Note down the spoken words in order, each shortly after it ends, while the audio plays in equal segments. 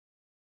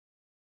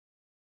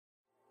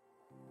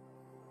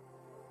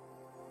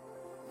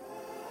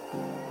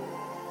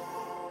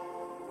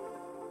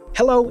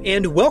Hello,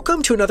 and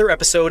welcome to another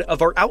episode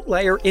of our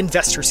Outlier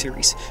Investor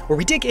Series, where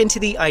we dig into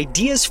the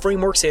ideas,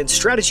 frameworks, and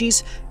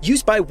strategies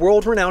used by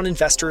world-renowned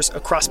investors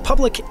across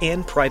public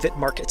and private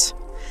markets.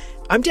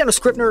 I'm Daniel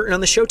Scribner, and on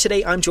the show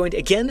today, I'm joined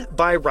again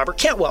by Robert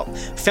Cantwell,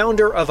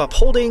 founder of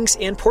Upholdings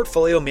and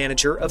portfolio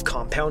manager of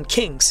Compound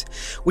Kings,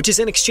 which is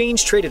an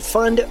exchange-traded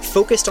fund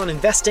focused on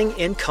investing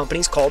in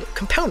companies called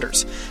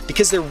compounders,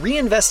 because they're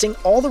reinvesting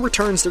all the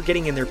returns they're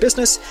getting in their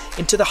business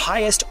into the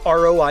highest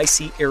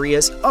ROIC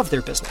areas of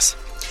their business.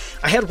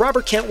 I had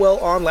Robert Cantwell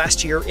on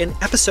last year in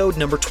episode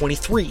number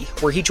 23,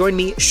 where he joined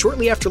me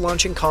shortly after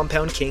launching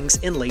Compound Kings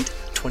in late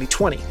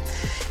 2020.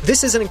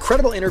 This is an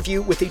incredible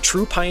interview with a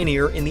true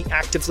pioneer in the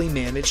actively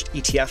managed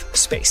ETF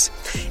space.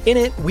 In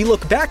it, we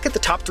look back at the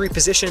top 3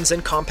 positions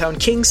in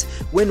Compound Kings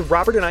when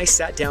Robert and I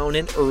sat down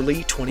in early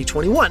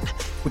 2021,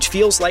 which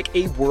feels like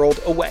a world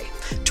away,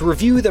 to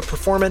review the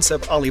performance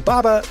of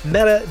Alibaba,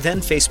 Meta, then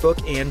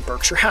Facebook, and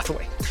Berkshire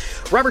Hathaway.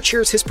 Robert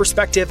shares his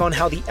perspective on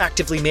how the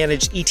actively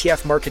managed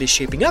ETF market is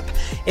shaping up,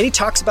 and he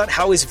talks about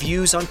how his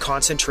views on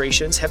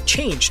concentrations have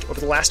changed over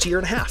the last year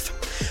and a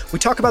half. We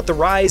talk about the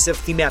rise of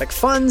thematic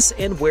funds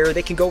and where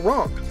they can go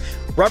wrong.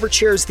 Robert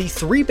shares the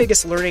 3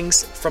 biggest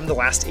learnings from the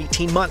last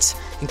 18 months,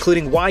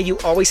 including why you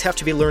always have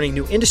to be learning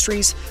new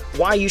industries,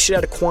 why you should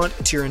add a quant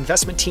to your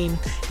investment team,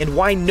 and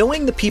why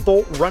knowing the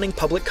people running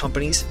public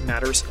companies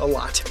matters a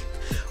lot.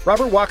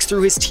 Robert walks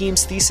through his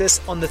team's thesis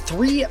on the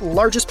 3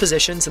 largest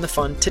positions in the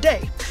fund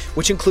today,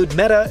 which include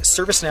Meta,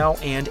 ServiceNow,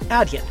 and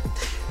Adyen.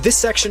 This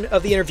section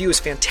of the interview is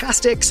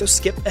fantastic, so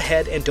skip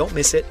ahead and don't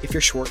miss it if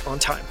you're short on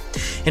time.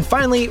 And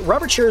finally,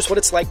 Robert shares what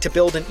it's like to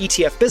build an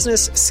ETF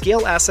business,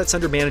 scale assets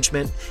under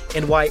management,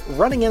 and why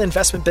running an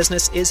investment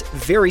business is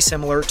very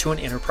similar to an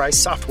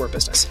enterprise software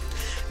business.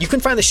 You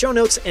can find the show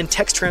notes and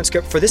text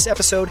transcript for this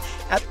episode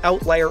at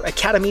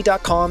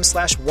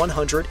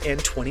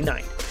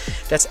outlieracademy.com/129.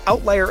 That's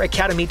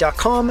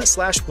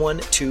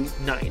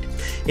outlieracademy.com/129.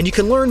 And you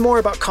can learn more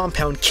about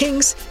Compound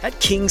Kings at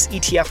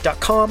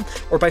kingsetf.com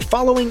or by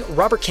following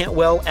Robert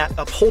Cantwell at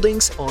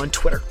Upholdings on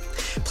Twitter.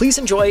 Please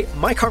enjoy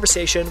my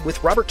conversation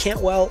with Robert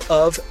Cantwell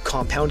of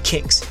Compound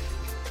Kings.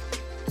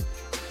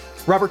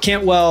 Robert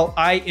Cantwell,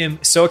 I am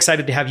so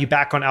excited to have you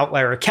back on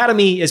Outlier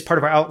Academy as part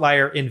of our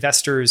Outlier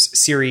Investors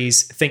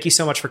series. Thank you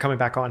so much for coming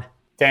back on.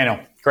 Daniel,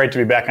 great to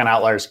be back on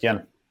Outliers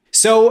again.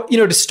 So,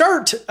 to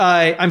start,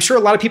 I'm sure a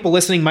lot of people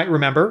listening might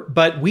remember,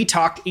 but we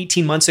talked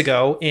 18 months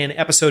ago in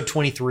episode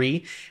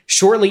 23,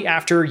 shortly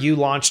after you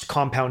launched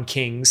Compound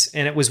Kings.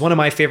 And it was one of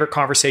my favorite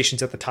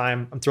conversations at the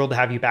time. I'm thrilled to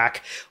have you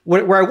back.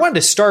 Where I wanted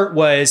to start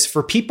was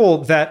for people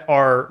that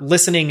are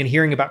listening and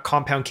hearing about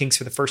Compound Kings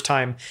for the first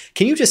time,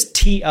 can you just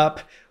tee up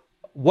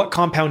what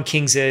Compound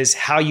Kings is,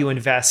 how you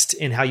invest,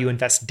 and how you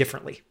invest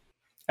differently?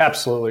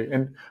 Absolutely.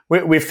 And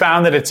we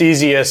found that it's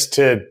easiest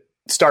to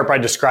start by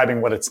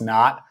describing what it's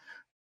not,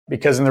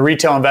 because in the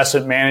retail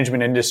investment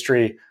management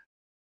industry,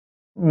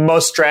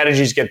 most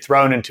strategies get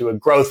thrown into a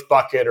growth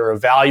bucket or a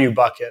value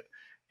bucket,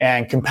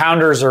 and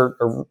compounders are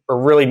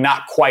really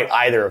not quite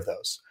either of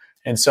those.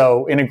 And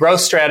so in a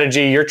growth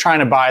strategy, you're trying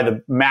to buy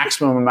the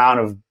maximum amount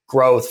of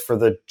growth for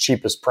the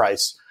cheapest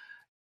price.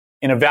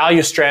 In a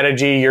value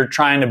strategy, you're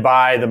trying to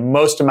buy the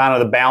most amount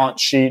of the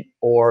balance sheet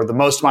or the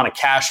most amount of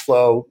cash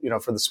flow,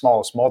 for the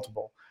smallest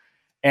multiple.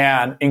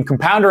 And in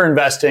compounder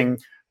investing,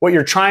 what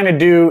you're trying to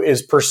do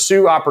is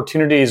pursue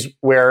opportunities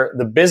where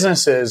the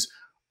businesses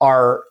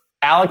are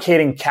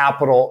allocating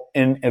capital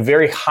in a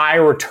very high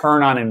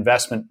return on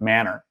investment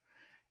manner.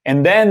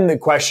 And then the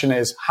question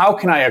is, how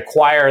can I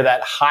acquire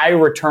that high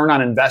return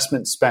on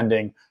investment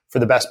spending for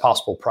the best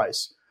possible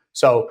price?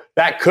 So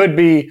that could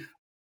be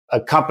a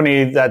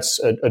company that's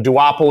a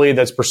duopoly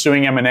that's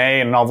pursuing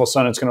M&A, and all of a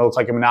sudden it's going to look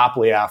like a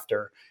monopoly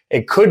after.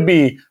 It could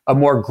be a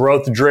more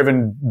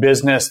growth-driven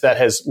business that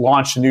has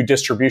launched a new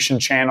distribution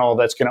channel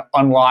that's going to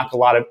unlock a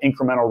lot of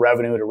incremental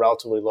revenue at a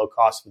relatively low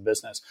cost of the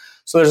business.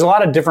 So there's a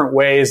lot of different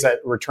ways that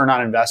return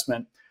on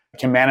investment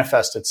can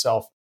manifest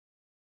itself.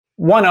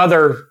 One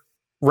other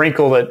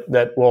wrinkle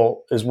that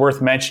is worth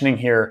mentioning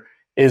here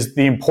is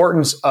the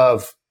importance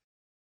of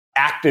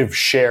active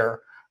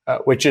share,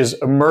 which is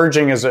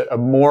emerging as a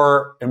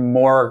more and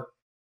more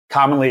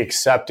commonly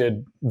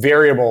accepted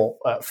variable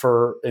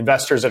for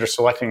investors that are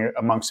selecting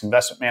amongst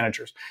investment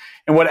managers.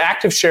 And what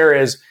active share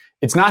is,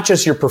 it's not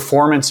just your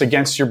performance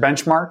against your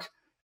benchmark,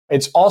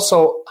 it's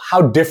also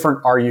how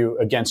different are you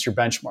against your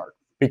benchmark.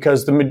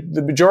 Because the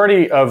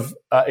majority of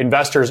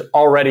investors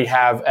already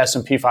have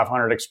S&P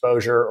 500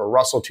 exposure or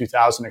Russell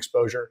 2000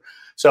 exposure.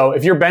 So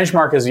if your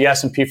benchmark is the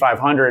S&P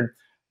 500,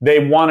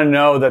 they want to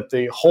know that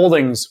the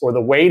holdings or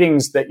the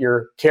weightings that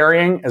you're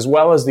carrying, as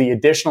well as the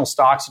additional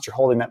stocks that you're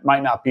holding that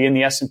might not be in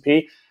the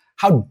S&P,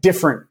 how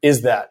different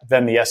is that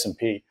than the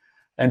S&P?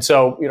 And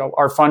so,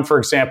 our fund, for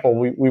example,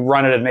 we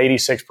run it at an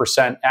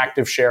 86%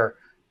 active share,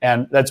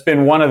 and that's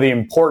been one of the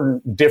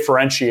important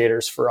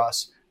differentiators for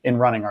us in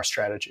running our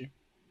strategy.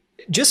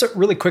 Just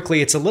really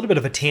quickly, it's a little bit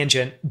of a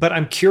tangent, but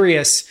I'm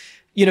curious,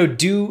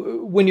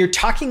 When you're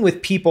talking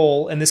with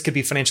people, and this could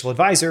be financial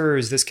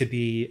advisors, this could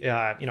be,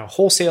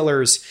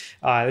 wholesalers,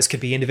 this could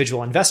be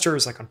individual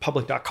investors like on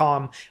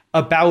public.com,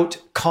 about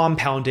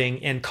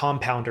compounding and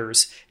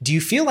compounders, do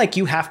you feel like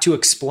you have to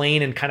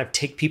explain and kind of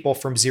take people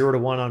from 0 to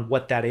 1 on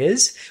what that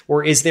is?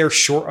 Or is there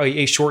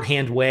a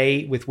shorthand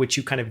way with which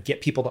you kind of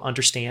get people to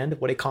understand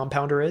what a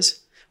compounder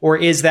is? Or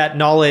is that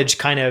knowledge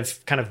kind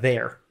of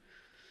there?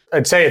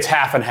 I'd say it's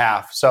half and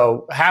half.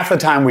 So half the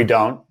time we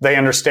don't. They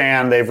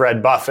understand, they've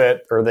read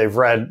Buffett or they've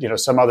read,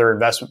 some other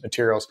investment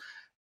materials.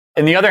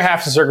 And the other half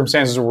of the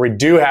circumstances where we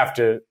do have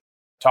to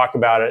talk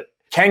about it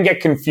can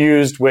get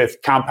confused with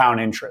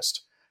compound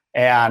interest.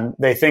 And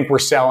they think we're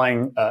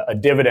selling a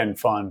dividend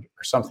fund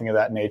or something of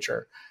that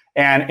nature.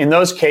 And in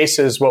those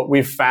cases, what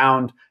we've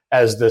found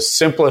as the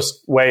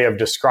simplest way of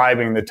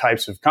describing the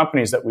types of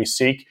companies that we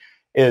seek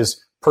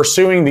is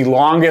pursuing the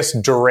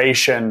longest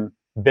duration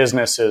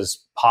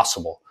businesses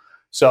possible.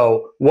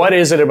 So what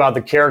is it about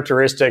the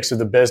characteristics of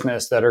the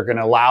business that are going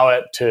to allow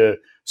it to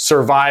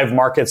survive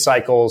market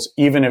cycles,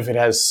 even if it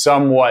has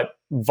somewhat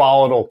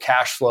volatile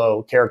cash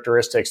flow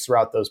characteristics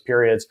throughout those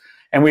periods?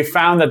 And we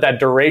found that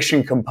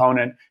duration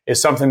component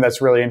is something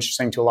that's really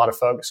interesting to a lot of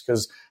folks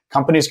because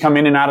companies come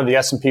in and out of the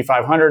S&P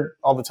 500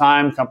 all the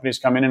time. Companies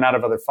come in and out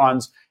of other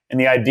funds. And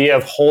the idea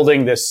of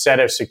holding this set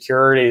of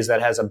securities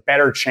that has a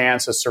better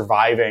chance of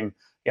surviving,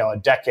 a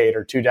decade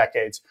or 2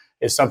 decades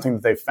is something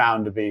that they've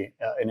found to be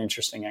an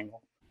interesting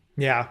angle.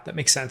 Yeah, that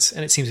makes sense.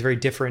 And it seems very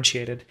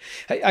differentiated.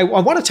 I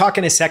want to talk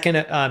in a second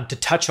to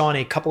touch on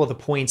a couple of the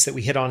points that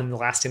we hit on in the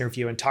last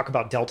interview and talk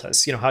about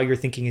deltas, how your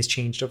thinking has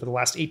changed over the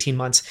last 18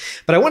 months.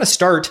 But I want to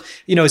start,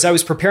 as I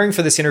was preparing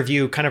for this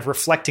interview, kind of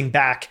reflecting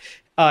back.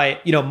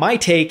 My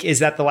take is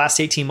that the last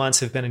 18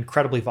 months have been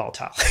incredibly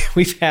volatile.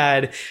 We've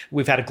had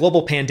a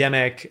global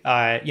pandemic.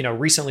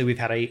 Recently we've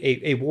had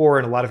a war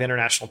and a lot of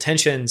international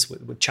tensions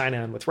with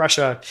China and with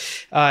Russia.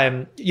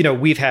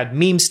 We've had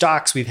meme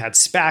stocks. We've had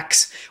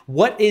SPACs.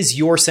 What is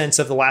your sense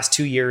of the last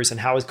 2 years and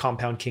how has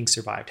Compound King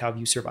survived? How have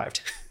you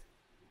survived?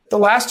 The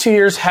last 2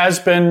 years has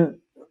been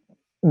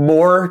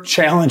more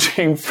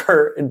challenging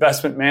for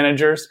investment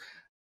managers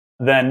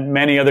than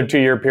many other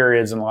 2-year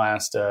periods in the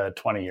last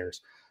 20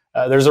 years.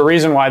 There's a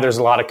reason why there's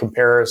a lot of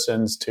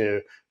comparisons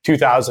to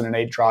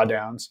 2008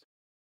 drawdowns.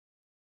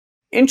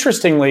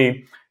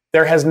 Interestingly,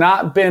 there has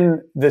not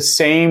been the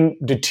same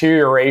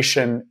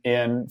deterioration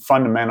in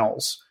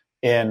fundamentals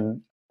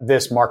in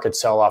this market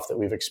sell-off that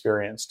we've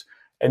experienced.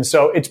 And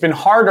so it's been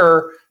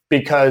harder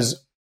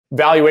because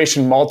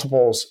valuation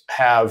multiples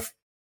have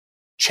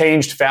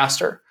changed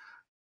faster,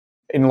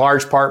 in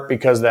large part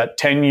because that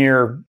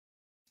 10-year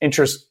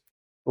interest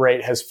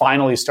rate has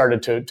finally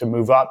started to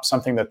move up,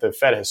 something that the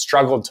Fed has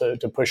struggled to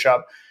push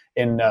up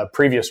in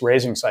previous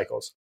raising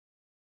cycles.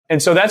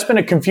 And so that's been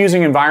a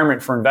confusing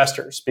environment for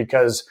investors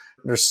because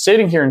they're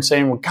sitting here and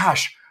saying, well,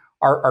 gosh,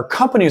 our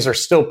companies are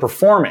still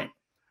performing,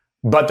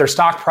 but their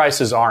stock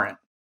prices aren't.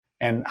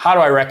 And how do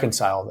I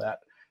reconcile that?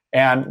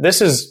 And this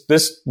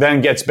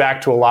then gets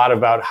back to a lot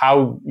about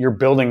how you're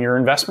building your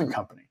investment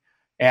company.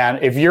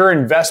 And if your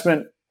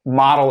investment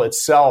model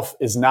itself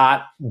is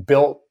not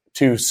built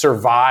to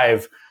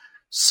survive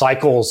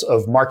cycles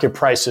of market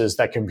prices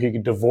that can be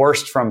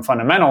divorced from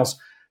fundamentals,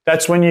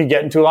 that's when you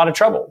get into a lot of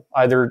trouble.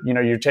 Either,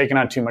 you're taking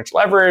on too much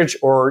leverage,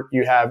 or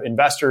you have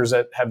investors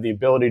that have the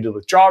ability to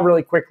withdraw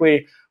really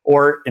quickly,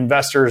 or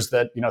investors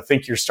that,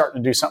 think you're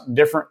starting to do something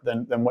different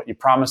than what you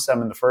promised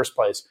them in the first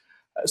place.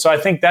 So I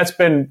think that's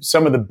been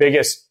some of the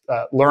biggest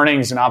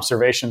learnings and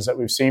observations that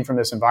we've seen from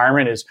this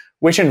environment is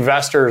which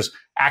investors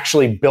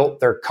actually built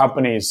their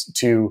companies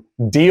to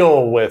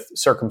deal with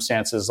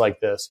circumstances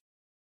like this,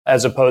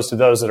 as opposed to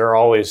those that are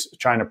always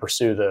trying to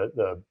pursue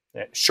the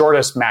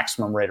shortest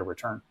maximum rate of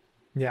return.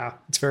 Yeah,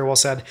 it's very well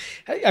said.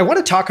 I want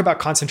to talk about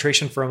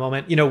concentration for a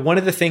moment. One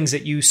of the things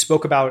that you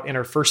spoke about in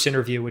our first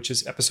interview, which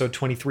is episode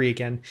 23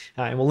 again,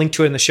 and we'll link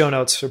to it in the show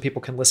notes so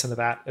people can listen to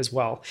that as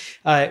well,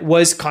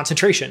 was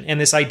concentration and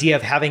this idea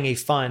of having a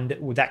fund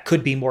that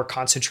could be more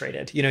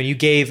concentrated. You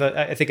gave,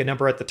 I think, a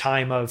number at the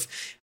time of,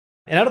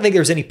 and I don't think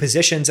there was any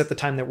positions at the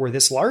time that were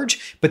this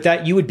large, but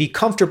that you would be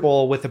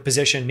comfortable with a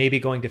position maybe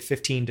going to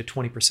 15 to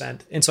 20%.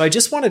 And so I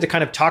just wanted to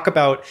kind of talk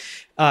about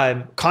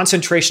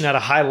concentration at a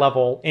high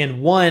level.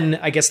 And one,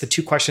 I guess the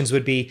two questions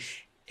would be,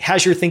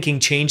 has your thinking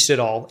changed at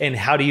all? And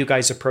how do you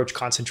guys approach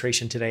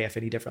concentration today, if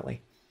any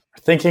differently?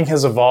 Thinking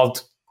has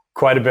evolved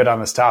quite a bit on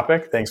this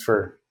topic. Thanks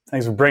for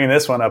bringing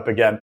this one up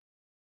again.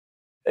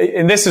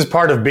 And this is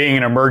part of being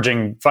an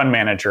emerging fund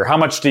manager. How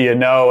much do you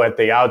know at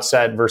the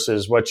outset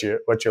versus what you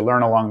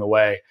learn along the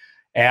way?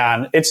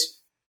 And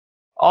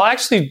I'll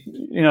actually,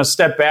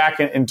 step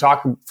back and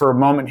talk for a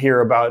moment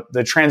here about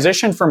the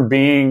transition from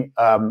being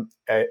an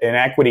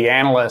equity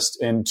analyst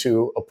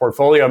into a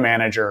portfolio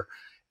manager.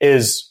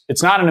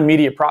 It's not an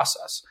immediate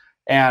process.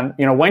 And,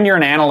 when you're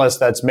an analyst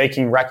that's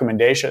making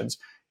recommendations,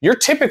 you're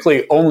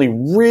typically only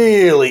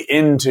really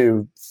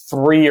into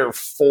 3 or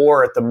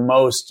 4 at the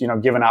most,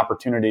 given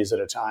opportunities at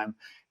a time.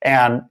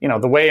 And,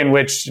 the way in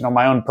which,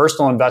 my own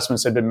personal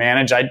investments had been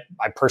managed, I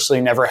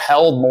personally never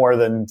held more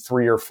than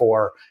 3 or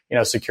 4,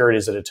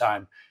 securities at a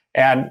time.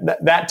 And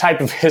that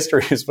type of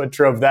history is what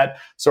drove that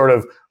sort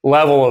of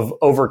level of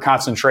over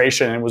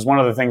concentration. It was one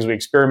of the things we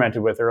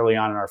experimented with early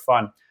on in our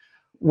fund.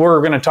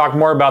 We're going to talk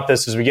more about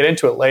this as we get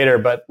into it later,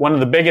 but one of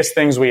the biggest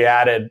things we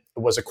added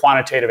was a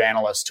quantitative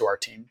analyst to our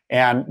team.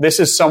 And this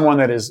is someone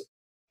that is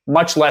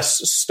much less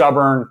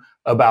stubborn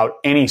about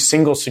any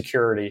single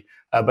security,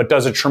 but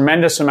does a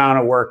tremendous amount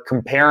of work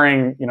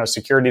comparing,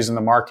 securities in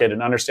the market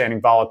and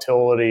understanding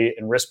volatility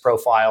and risk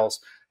profiles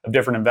of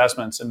different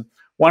investments. And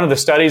one of the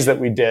studies that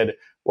we did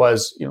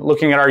was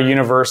looking at our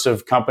universe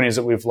of companies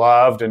that we've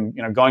loved and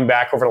going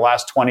back over the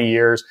last 20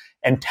 years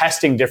and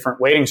testing different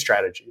weighting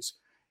strategies.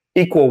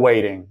 Equal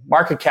weighting,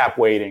 market cap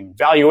weighting,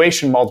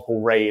 valuation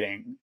multiple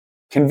rating,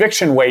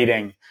 conviction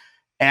weighting.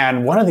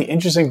 And one of the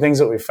interesting things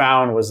that we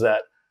found was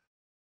that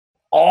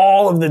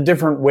all of the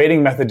different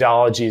weighting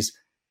methodologies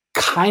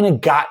kind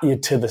of got you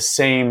to the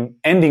same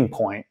ending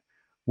point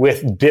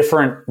with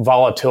different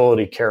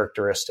volatility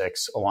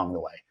characteristics along the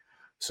way.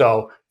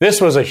 So this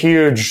was a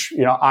huge,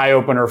 eye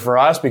opener for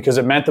us because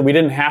it meant that we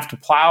didn't have to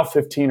plow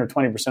 15 or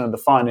 20% of the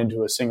fund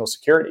into a single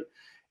security.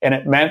 And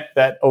it meant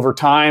that over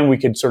time, we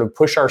could sort of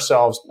push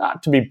ourselves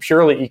not to be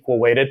purely equal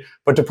weighted,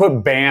 but to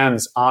put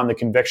bands on the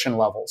conviction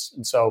levels.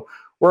 And so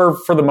we're,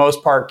 for the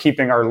most part,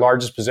 keeping our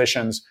largest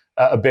positions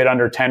a bit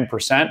under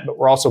 10%, but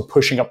we're also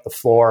pushing up the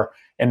floor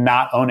and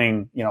not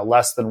owning,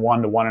 less than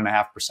 1 to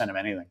 1.5% of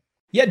anything.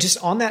 Yeah,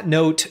 just on that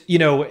note,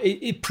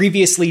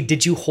 previously,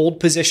 did you hold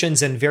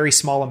positions in very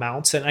small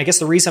amounts? And I guess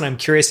the reason I'm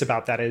curious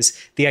about that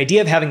is the idea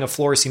of having a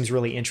floor seems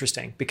really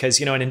interesting because,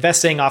 in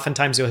investing,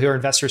 oftentimes you'll hear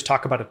investors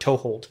talk about a toe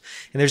hold.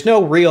 And there's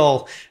no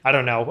real,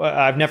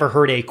 I've never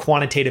heard a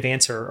quantitative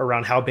answer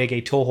around how big a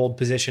toe hold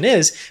position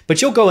is,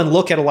 but you'll go and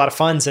look at a lot of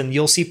funds and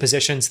you'll see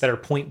positions that are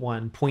 0.1,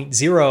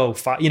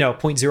 0.05,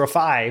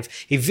 0.05,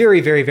 a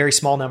very, very, very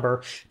small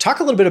number.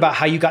 Talk a little bit about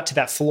how you got to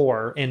that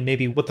floor and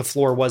maybe what the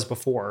floor was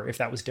before, if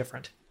that was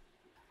different.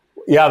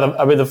 Yeah,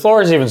 the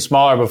floor is even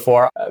smaller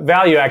before.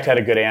 ValueAct had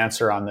a good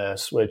answer on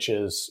this, which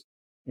is,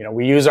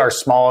 we use our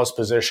smallest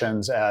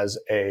positions as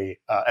a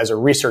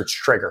research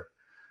trigger.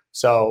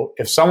 So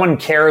if someone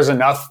cares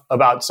enough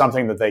about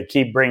something that they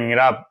keep bringing it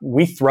up,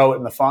 we throw it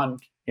in the fund,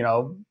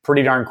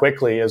 pretty darn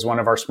quickly as one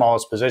of our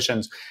smallest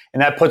positions.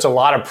 And that puts a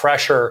lot of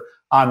pressure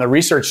on the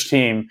research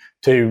team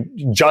to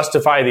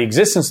justify the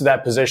existence of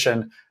that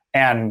position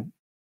and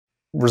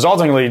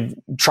resultingly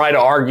try to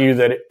argue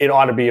that it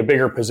ought to be a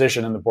bigger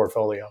position in the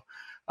portfolio.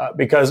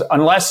 Because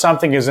unless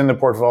something is in the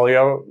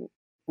portfolio,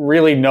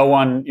 really no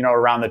one,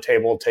 around the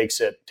table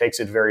takes it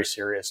very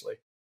seriously.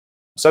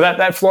 So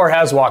that floor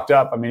has walked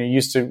up. I mean,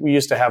 we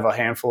used to have a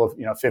handful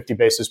of, 50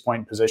 basis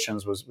point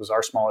positions was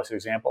our smallest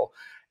example.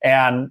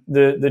 And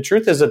the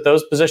truth is that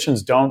those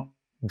positions don't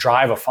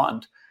drive a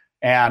fund.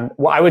 And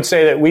I would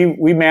say that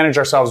we manage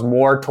ourselves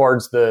more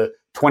towards the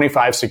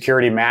 25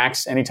 security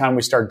max. Anytime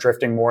we start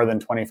drifting more than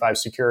 25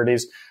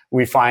 securities,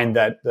 we find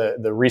that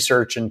the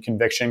research and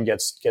conviction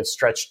gets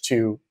stretched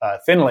too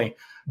thinly.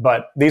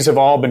 But these have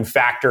all been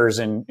factors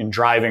in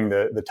driving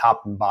the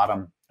top and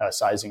bottom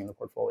sizing in the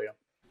portfolio.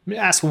 I'm going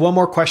to ask one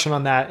more question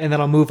on that, and then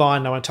I'll move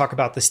on. I want to talk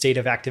about the state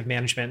of active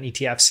management and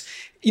ETFs.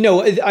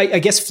 I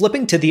guess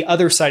flipping to the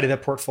other side of the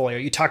portfolio,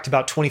 you talked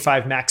about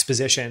 25 max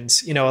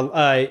positions.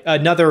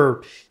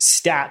 Another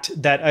stat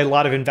that a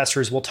lot of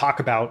investors will talk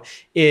about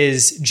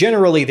is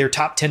generally their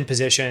top 10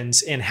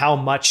 positions and how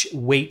much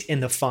weight in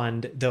the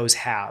fund those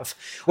have.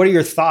 What are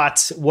your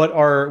thoughts?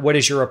 What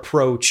is your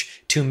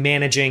approach to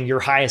managing your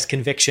highest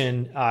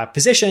conviction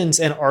positions?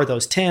 And are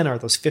those 10? Are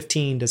those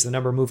 15? Does the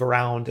number move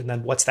around? And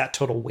then what's that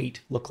total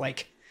weight look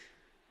like?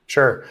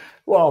 Sure.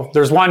 Well,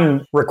 there's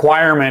one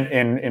requirement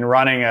in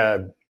running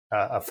a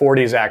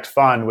 40s Act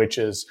fund, which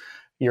is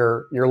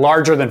your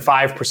larger than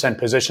 5%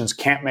 positions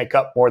can't make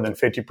up more than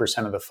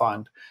 50% of the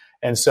fund.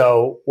 And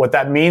so what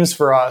that means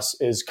for us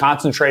is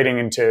concentrating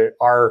into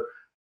our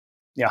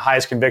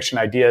highest conviction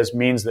ideas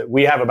means that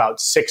we have about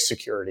 6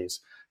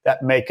 securities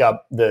that make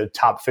up the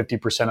top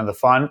 50% of the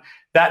fund.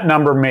 That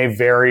number may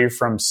vary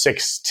from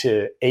 6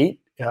 to 8,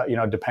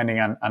 depending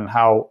on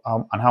how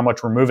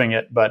much we're moving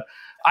it. But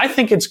I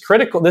think it's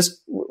critical.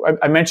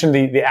 I mentioned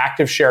the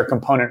active share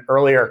component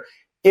earlier.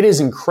 It is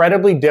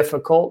incredibly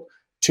difficult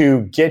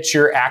to get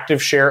your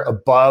active share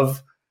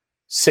above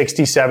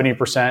 60,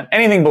 70%.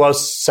 Anything below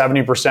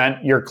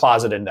 70%, you're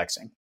closet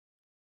indexing.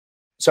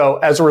 So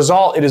as a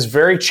result, it is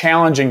very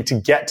challenging to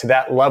get to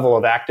that level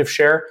of active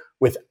share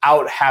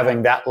without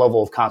having that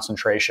level of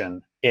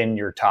concentration in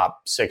your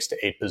top 6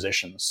 to 8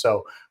 positions.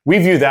 So we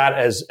view that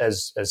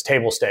as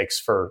table stakes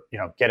for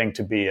getting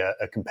to be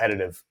a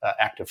competitive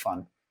active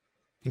fund.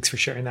 Thanks for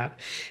sharing that.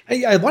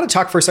 I want to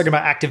talk for a second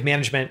about active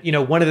management.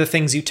 One of the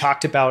things you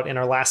talked about in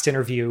our last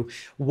interview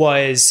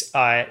was,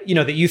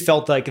 that you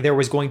felt like there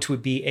was going to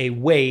be a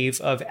wave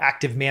of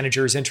active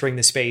managers entering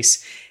the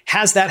space.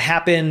 Has that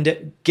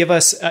happened? Give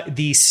us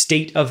the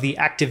state of the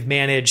active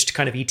managed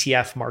kind of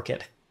ETF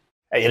market.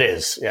 It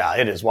is. Yeah,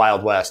 it is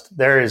Wild West.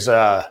 There's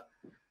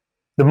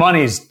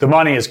the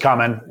money is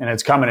coming, and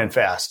it's coming in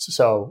fast.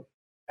 So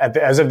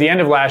as of the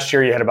end of last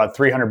year, you had about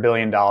 $300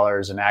 billion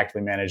in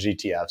actively managed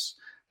ETFs.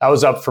 That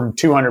was up from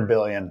 $200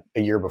 billion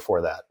a year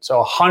before that.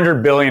 So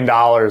 $100 billion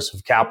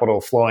of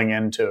capital flowing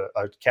into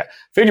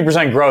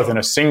 50% growth in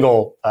a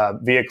single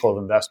vehicle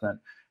of investment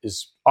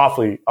is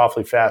awfully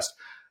fast.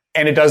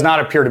 And it does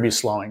not appear to be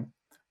slowing.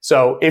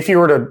 So if you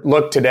were to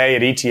look today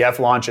at ETF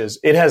launches,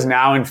 it has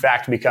now, in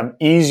fact, become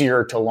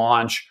easier to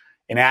launch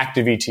an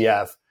active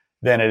ETF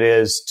than it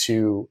is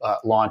to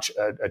launch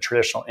a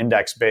traditional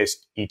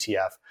index-based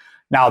ETF.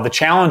 Now, the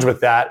challenge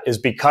with that is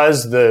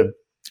because the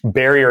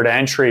barrier to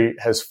entry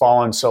has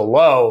fallen so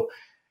low,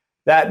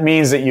 that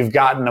means that you've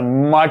gotten a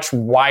much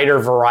wider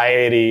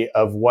variety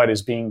of what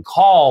is being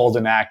called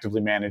an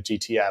actively managed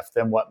ETF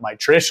than what might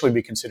traditionally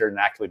be considered an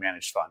actively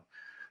managed fund.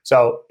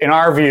 So in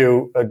our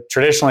view, a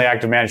traditionally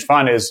active managed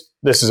fund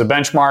this is a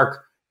benchmark.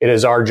 It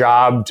is our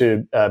job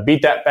to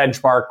beat that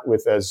benchmark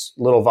with as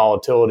little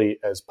volatility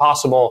as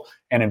possible,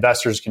 and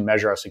investors can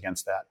measure us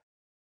against that.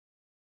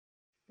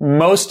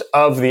 Most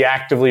of the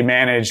actively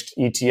managed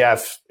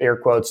ETF, air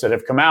quotes, that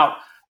have come out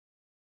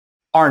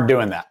aren't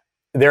doing that.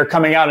 They're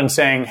coming out and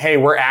saying, hey,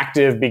 we're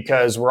active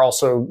because we're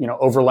also,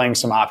 overlaying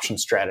some option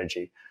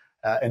strategy.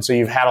 And so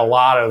you've had a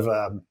lot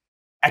of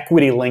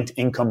equity-linked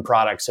income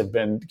products have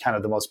been kind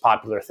of the most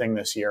popular thing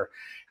this year.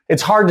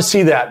 It's hard to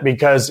see that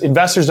because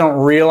investors don't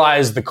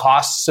realize the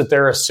costs that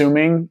they're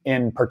assuming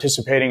in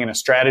participating in a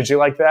strategy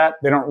like that.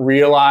 They don't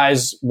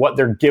realize what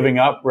they're giving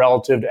up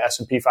relative to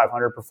S&P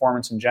 500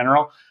 performance in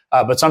general.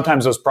 But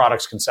sometimes those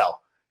products can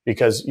sell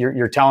because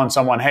you're telling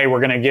someone, hey, we're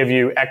going to give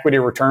you equity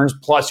returns,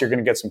 plus you're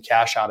going to get some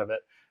cash out of it.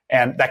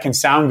 And that can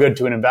sound good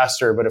to an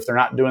investor, but if they're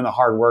not doing the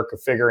hard work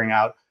of figuring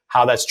out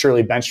how that's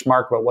truly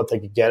benchmarked, but what they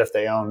could get if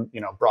they own,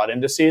 broad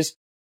indices,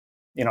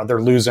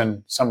 they're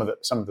losing some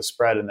of the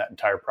spread in that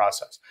entire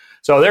process.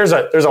 So there's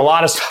a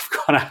lot of stuff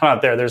going on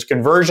out there. There's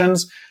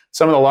conversions.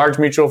 Some of the large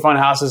mutual fund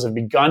houses have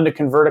begun to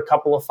convert a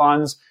couple of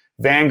funds.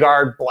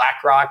 Vanguard,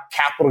 BlackRock,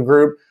 Capital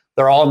Group,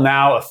 they're all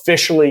now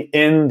officially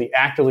in the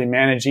actively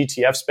managed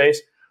ETF space.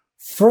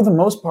 For the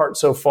most part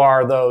so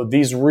far, though,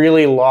 these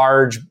really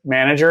large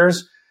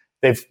managers,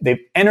 they've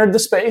entered the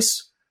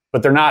space,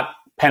 but they're not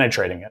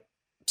penetrating it.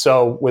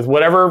 So with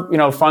whatever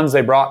funds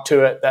they brought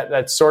to it,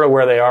 that's sort of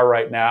where they are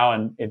right now,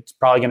 and it's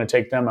probably going to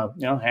take them a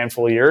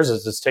handful of years,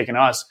 as it's taken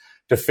us,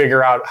 to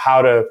figure out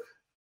how to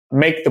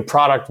make the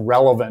product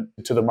relevant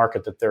to the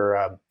market that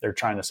they're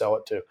trying to sell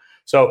it to.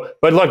 So,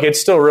 but look,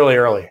 it's still really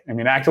early. I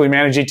mean, actively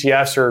managed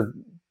ETFs are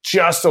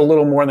just a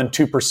little more than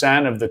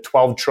 2% of the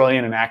 12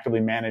 trillion in actively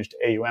managed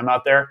AUM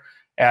out there,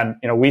 and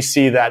we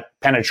see that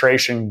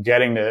penetration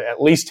getting to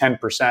at least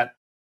 10%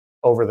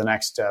 over the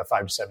next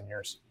 5 to 7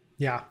 years.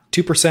 Yeah,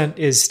 2%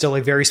 is still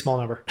a very small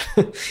number.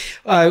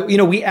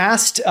 We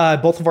asked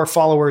both of our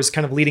followers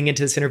kind of leading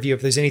into this interview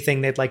if there's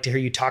anything they'd like to hear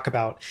you talk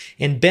about.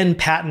 And Ben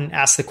Patton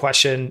asked the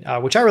question,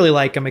 which I really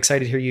like. I'm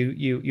excited to hear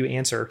you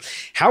answer.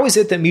 How is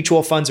it that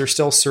mutual funds are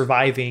still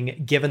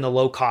surviving given the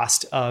low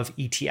cost of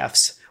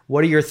ETFs?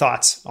 What are your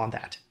thoughts on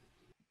that?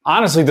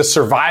 Honestly, the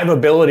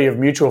survivability of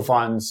mutual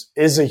funds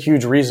is a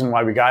huge reason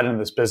why we got into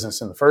this business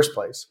in the first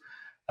place,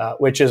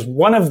 which is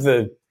one of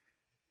the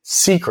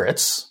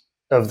secrets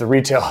of the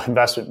retail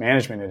investment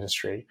management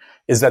industry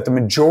is that the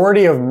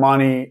majority of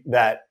money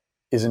that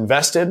is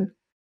invested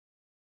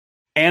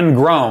and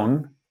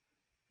grown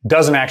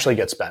doesn't actually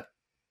get spent.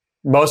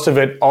 Most of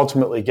it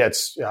ultimately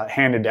gets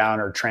handed down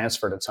or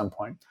transferred at some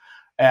point.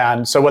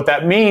 And so what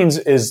that means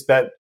is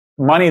that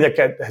money that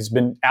has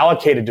been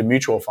allocated to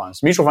mutual funds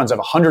have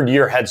a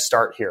 100-year head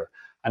start here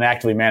on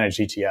actively managed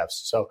ETFs.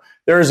 So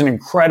there is an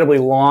incredibly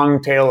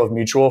long tail of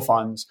mutual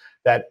funds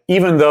that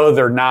even though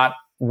they're not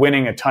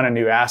winning a ton of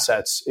new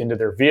assets into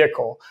their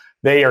vehicle,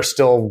 they are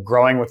still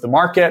growing with the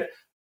market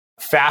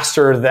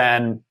faster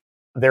than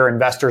their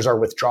investors are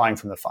withdrawing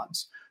from the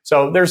funds.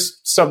 So there's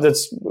some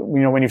that's,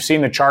 when you've seen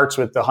the charts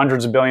with the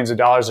hundreds of billions of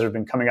dollars that have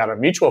been coming out of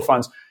mutual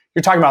funds,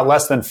 you're talking about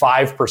less than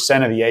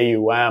 5% of the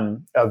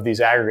AUM of these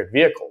aggregate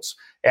vehicles.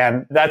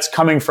 And that's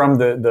coming from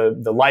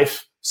the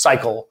life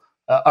cycle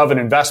of an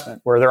investment,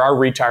 where there are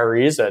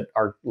retirees that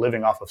are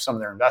living off of some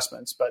of their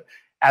investments. But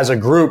as a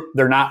group,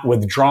 they're not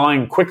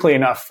withdrawing quickly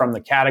enough from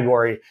the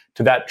category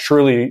to that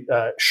truly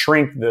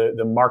shrink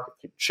the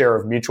market share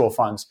of mutual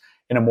funds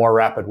in a more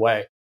rapid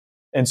way.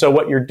 And so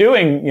what you're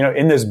doing,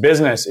 in this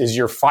business is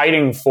you're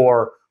fighting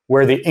for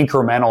where the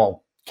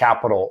incremental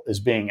capital is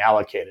being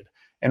allocated.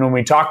 And when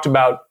we talked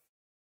about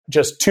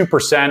just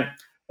 2%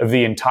 of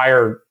the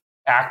entire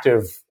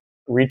active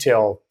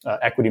retail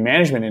equity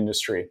management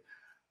industry,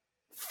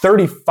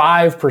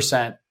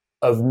 35%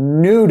 of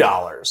new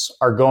dollars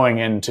are going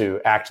into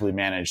actively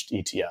managed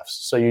ETFs.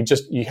 So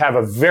you have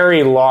a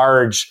very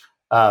large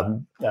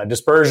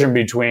dispersion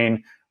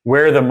between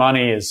where the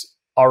money is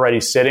already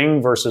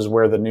sitting versus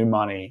where the new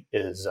money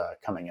is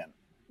coming in.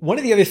 One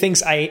of the other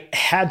things I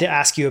had to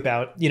ask you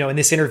about, in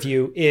this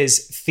interview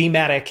is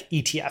thematic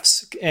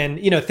ETFs. And,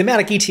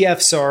 thematic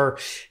ETFs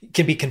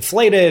can be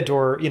conflated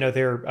or,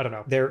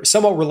 they're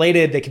somewhat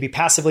related. They can be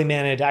passively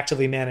managed,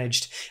 actively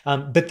managed,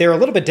 but they're a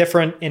little bit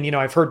different. And,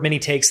 I've heard many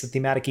takes that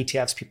thematic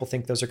ETFs, people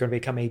think those are going to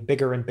become a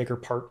bigger and bigger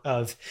part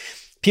of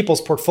people's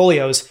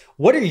portfolios.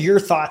 What are your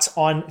thoughts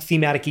on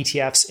thematic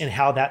ETFs and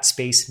how that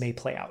space may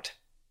play out?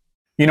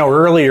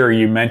 Earlier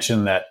you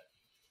mentioned that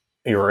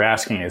you were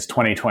asking, is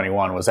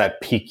 2021, was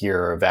that peak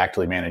year of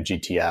actively managed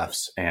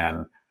ETFs?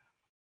 And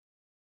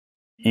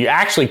you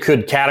actually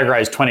could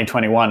categorize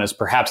 2021 as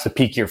perhaps the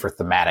peak year for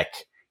thematic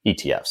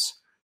ETFs.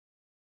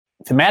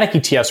 Thematic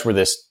ETFs were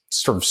this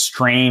sort of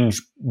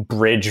strange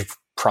bridge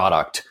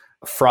product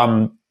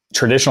from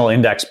traditional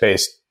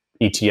index-based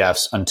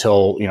ETFs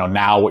until,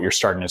 now what you're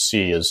starting to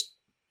see is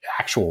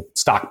actual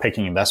stock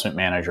picking investment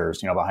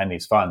managers, behind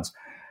these funds.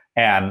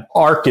 And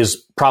ARK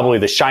is probably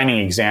the shining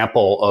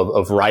example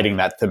of riding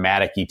that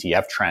thematic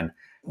ETF trend.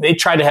 They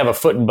tried to have a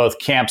foot in both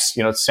camps,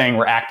 saying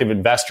we're active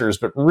investors,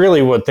 but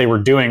really what they were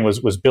doing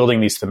was building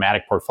these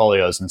thematic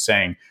portfolios and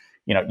saying,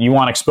 you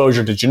want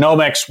exposure to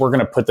genomics, we're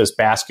going to put this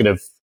basket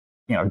of,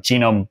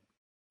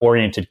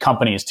 genome-oriented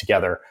companies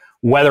together,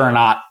 whether or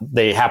not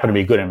they happen to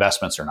be good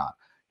investments or not.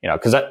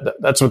 Because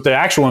that's what the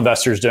actual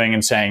investor is doing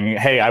and saying,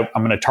 hey, I'm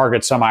going to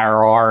target some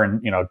IRR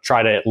and,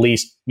 try to at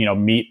least,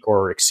 meet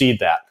or exceed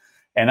that.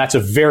 And that's a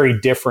very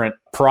different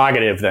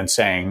prerogative than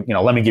saying,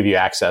 let me give you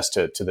access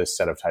to this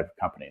set of type of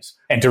companies.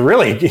 And to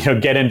really,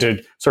 get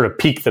into sort of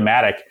peak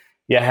thematic,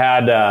 you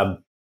had,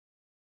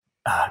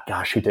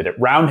 who did it?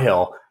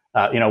 Roundhill,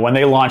 when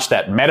they launched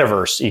that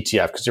metaverse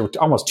ETF, because there were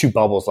almost two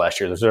bubbles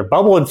last year. There was a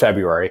bubble in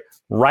February,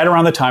 right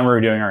around the time we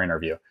were doing our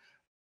interview.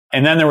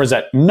 And then there was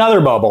that another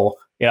bubble,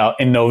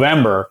 in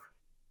November.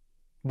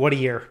 What a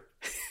year.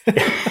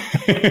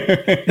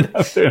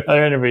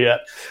 Another interview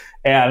yet.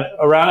 And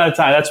around that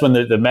time, that's when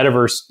the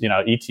metaverse,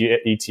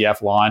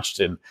 ETF launched,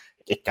 and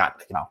it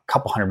got, a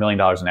couple $100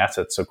 million in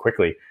assets so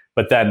quickly.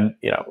 But then,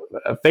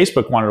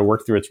 Facebook wanted to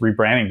work through its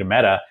rebranding to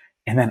Meta,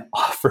 and then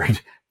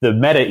offered the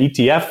Meta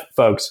ETF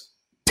folks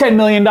 $10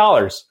 million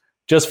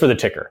just for the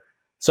ticker.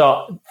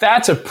 So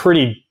that's a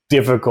pretty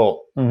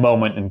difficult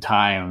moment in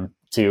time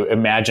to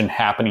imagine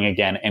happening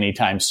again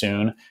anytime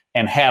soon,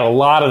 and had a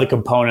lot of the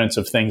components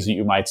of things that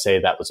you might say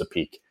that was a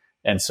peak.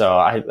 And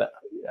so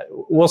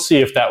we'll see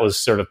if that was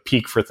sort of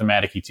peak for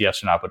thematic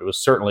ETFs or not, but it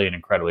was certainly an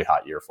incredibly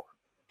hot year for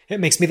it. It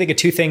makes me think of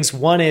two things.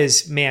 One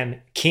is,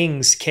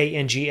 Kings,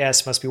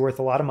 KNGS, must be worth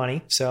a lot of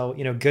money. So,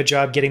 good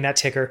job getting that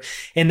ticker.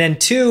 And then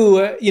two,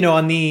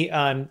 on the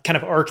kind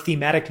of ARK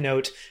thematic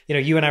note,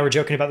 you and I were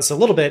joking about this a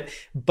little bit,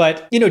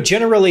 but,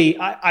 generally,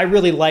 I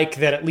really like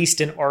that at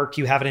least in ARK,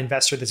 you have an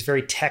investor that's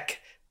very tech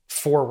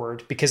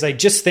forward, because I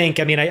just think,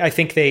 I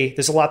think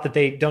there's a lot that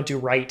they don't do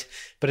right,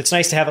 but it's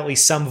nice to have at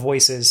least some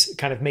voices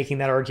kind of making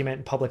that argument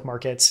in public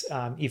markets,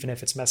 even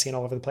if it's messy and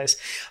all over the place.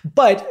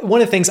 But one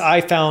of the things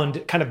I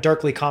found kind of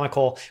darkly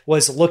comical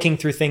was looking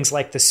through things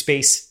like the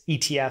space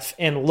ETF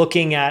and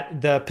looking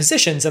at the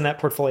positions in that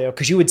portfolio,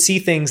 because you would see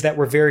things that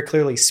were very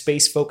clearly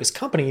space focused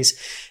companies,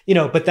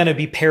 but then it'd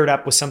be paired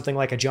up with something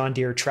like a John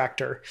Deere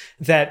tractor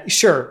that,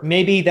 sure,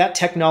 maybe that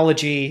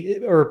technology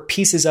or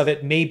pieces of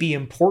it may be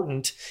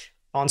important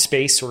on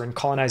space or in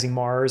colonizing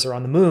Mars or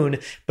on the moon,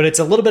 but it's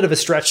a little bit of a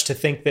stretch to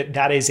think that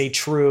that is a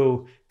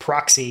true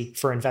proxy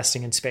for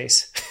investing in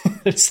space.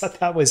 I just thought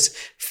that was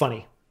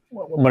funny.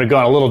 I'm going to go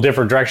in a little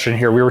different direction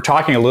here. We were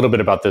talking a little bit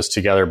about this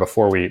together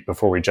before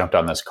we jumped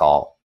on this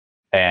call,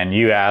 and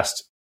you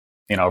asked,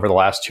 over the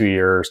last 2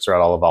 years,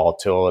 throughout all the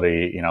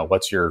volatility,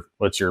 what's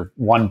your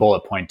one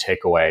bullet point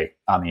takeaway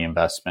on the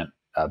investment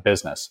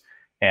business?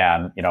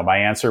 And, my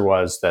answer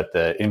was that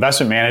the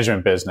investment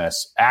management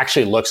business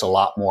actually looks a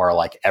lot more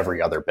like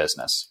every other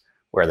business,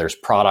 where there's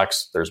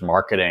products, there's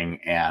marketing,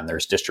 and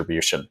there's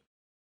distribution.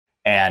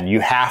 And you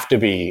have to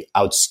be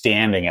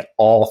outstanding at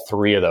all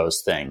three of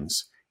those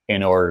things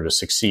in order to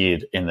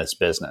succeed in this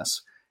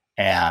business.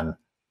 And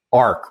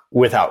ARK,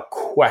 without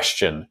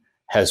question,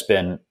 has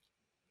been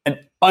an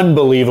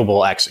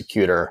unbelievable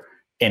executor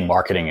in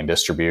marketing and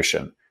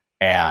distribution.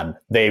 And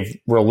they've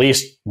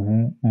released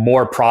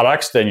more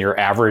products than your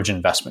average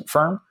investment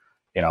firm,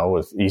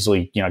 with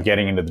easily,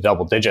 getting into the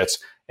double digits.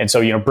 And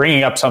so,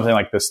 bringing up something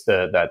like this,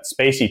 that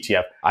space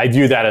ETF, I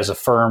view that as a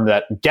firm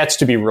that gets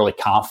to be really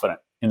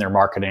confident in their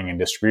marketing and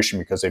distribution,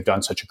 because they've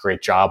done such a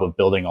great job of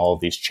building all of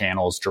these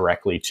channels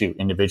directly to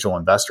individual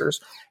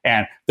investors.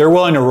 And they're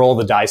willing to roll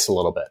the dice a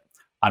little bit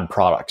on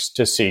products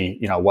to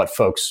see, what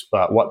folks,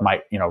 what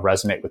might,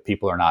 resonate with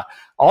people or not.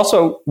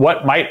 Also,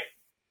 what might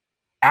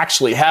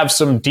actually have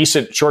some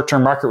decent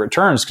short-term market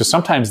returns, because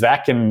sometimes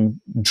that can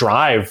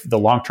drive the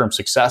long-term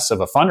success of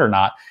a fund or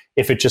not,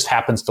 if it just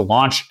happens to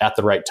launch at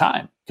the right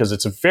time, because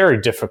it's very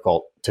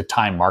difficult to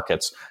time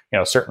markets,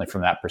 certainly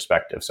from that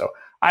perspective. So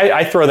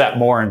I throw that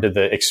more into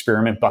the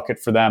experiment bucket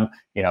for them,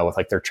 with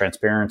like their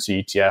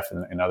transparency ETF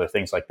and other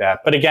things like that.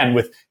 But again,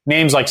 with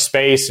names like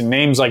space and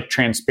names like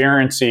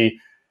transparency,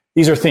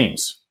 these are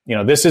themes.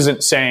 this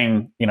isn't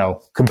saying,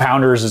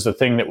 compounders is the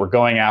thing that we're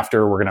going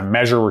after. We're going to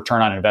measure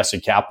return on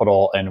invested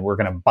capital and we're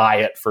going to buy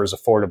it for as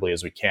affordably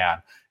as we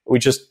can. We're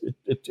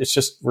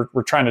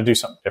trying to do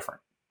something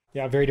different.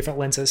 Yeah, very different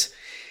lenses.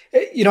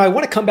 I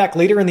want to come back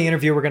later in the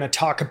interview. We're going to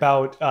talk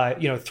about,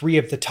 3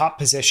 of the top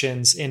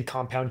positions in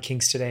Compound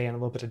Kings today in a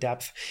little bit of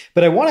depth.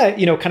 But I want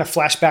to, kind of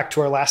flash back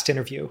to our last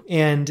interview.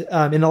 And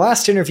in the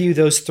last interview,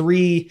 those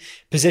 3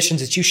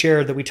 positions that you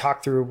shared that we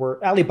talked through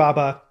were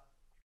Alibaba,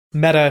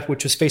 Meta,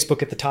 which was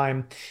Facebook at the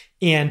time,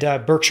 and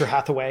Berkshire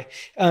Hathaway.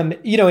 And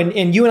you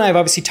and I have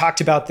obviously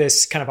talked about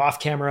this kind of off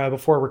camera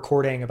before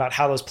recording about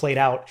how those played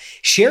out.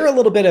 Share a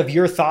little bit of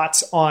your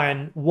thoughts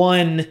on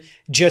one,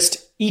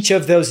 just each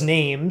of those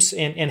names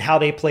and how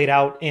they played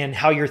out and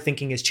how your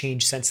thinking has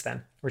changed since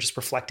then. We're just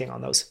reflecting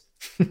on those.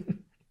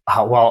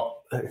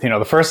 Well,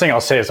 the first thing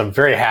I'll say is I'm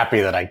very happy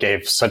that I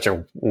gave such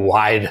a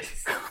wide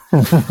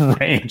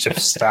range of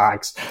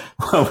stocks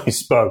when we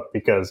spoke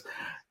because,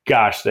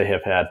 gosh, they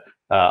have had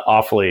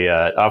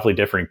awfully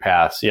differing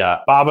paths. Yeah,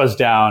 Baba's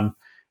down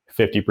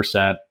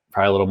 50%,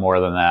 probably a little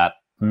more than that.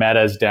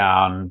 Meta's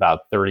down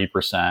about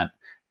 30%,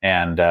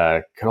 and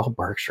good old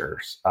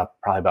Berkshire's up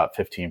probably about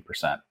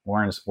 15%.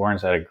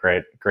 Warren's had a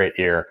great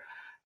year.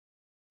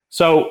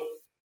 So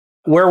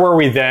where were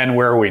we then?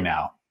 Where are we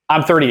now?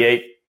 I'm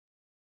 38.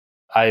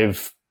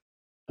 I've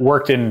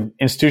worked in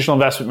institutional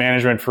investment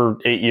management for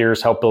 8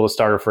 years, helped build a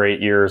startup for 8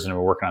 years, and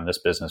we're working on this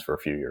business for a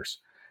few years.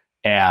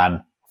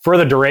 And for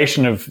the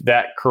duration of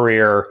that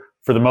career,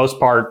 for the most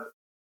part,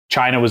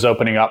 China was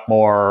opening up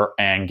more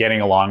and getting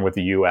along with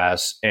the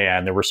US,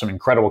 and there were some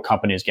incredible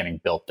companies getting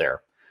built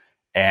there.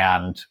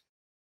 And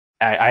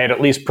I had at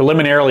least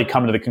preliminarily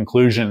come to the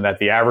conclusion that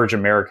the average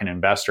American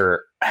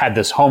investor had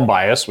this home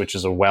bias, which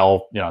is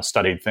a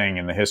studied thing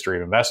in the history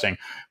of investing,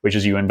 which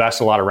is you invest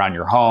a lot around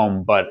your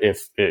home, but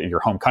if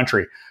your home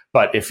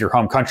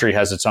country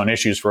has its own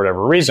issues for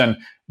whatever reason,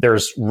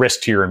 there's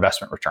risk to your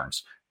investment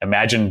returns.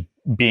 Imagine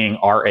being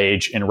our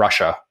age in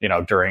Russia,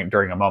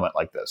 during a moment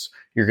like this.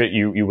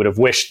 You would have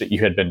wished that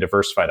you had been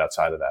diversified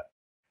outside of that.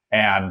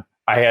 And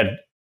I had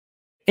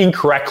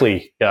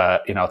incorrectly,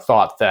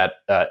 thought that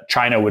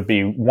China would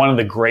be one of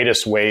the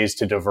greatest ways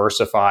to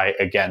diversify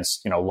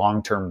against,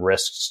 long-term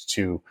risks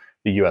to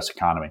the U.S.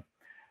 economy.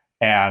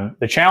 And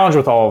the challenge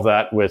with all of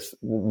that, with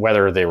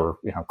whether they were,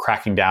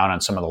 cracking down on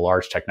some of the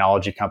large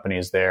technology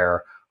companies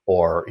there,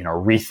 or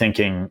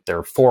rethinking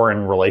their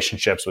foreign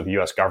relationships with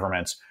U.S.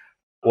 governments.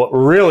 What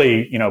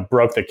really,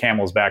 broke the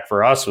camel's back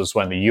for us was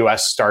when the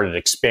U.S. started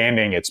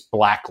expanding its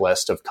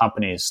blacklist of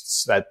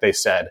companies that they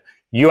said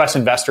U.S.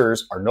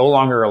 investors are no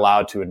longer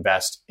allowed to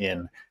invest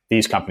in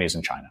these companies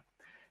in China.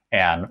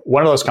 And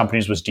one of those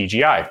companies was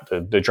DJI,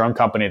 the drone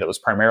company that was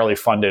primarily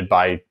funded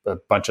by a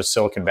bunch of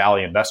Silicon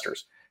Valley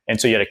investors.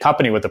 And so you had a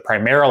company with a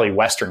primarily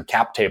Western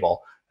cap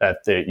table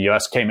that the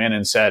U.S. came in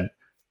and said,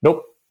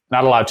 nope,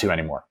 not allowed to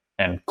anymore.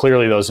 And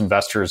clearly those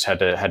investors had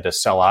to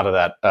sell out of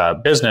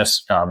that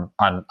business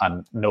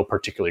on no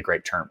particularly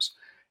great terms.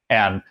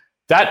 And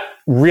that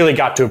really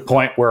got to a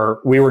point where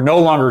we were no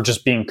longer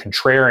just being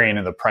contrarian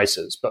in the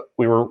prices, but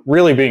we were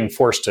really being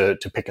forced to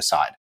pick a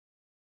side.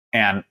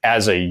 And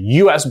as a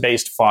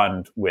U.S.-based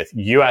fund with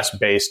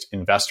U.S.-based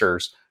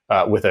investors,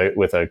 with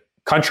a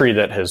country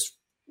that has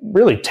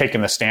really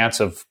taken the stance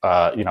of,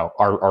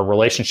 our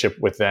relationship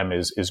with them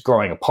is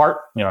growing apart,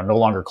 no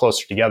longer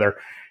closer together,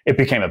 it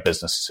became a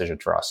business decision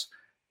for us.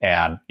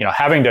 And,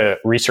 having to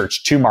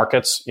research 2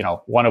 markets,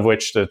 one of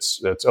which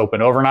that's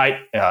open overnight,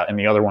 and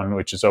the other one,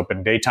 which is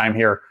open daytime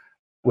here,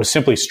 was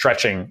simply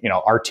stretching,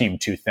 our team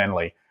too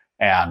thinly.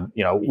 And,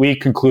 we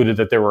concluded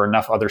that there were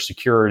enough other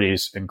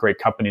securities and great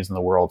companies in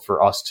the world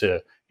for us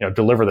to,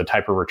 deliver the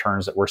type of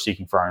returns that we're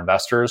seeking for our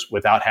investors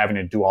without having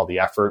to do all the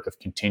effort of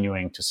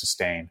continuing to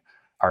sustain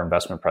our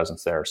investment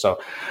presence there. So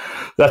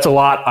that's a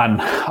lot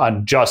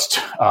on just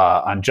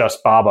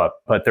Baba,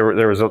 but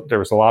there was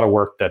a lot of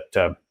work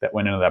that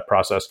went into that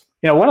process.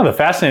 One of the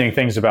fascinating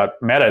things about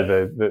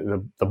Meta,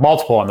 the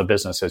multiple on the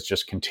business has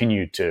just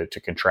continued to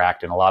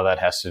contract, and a lot of that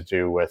has to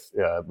do with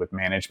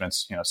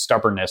management's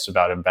stubbornness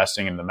about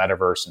investing in the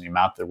metaverse and the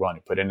amount they're willing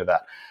to put into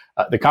that.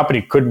 The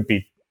company couldn't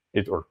be,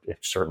 or it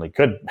certainly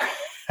could,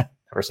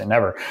 never say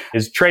never,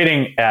 is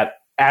trading at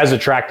as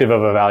attractive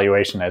of a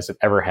valuation as it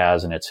ever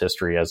has in its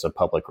history as a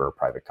public or a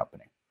private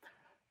company.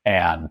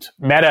 And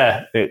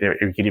Meta,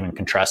 you could even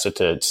contrast it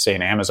to say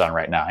in Amazon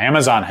right now.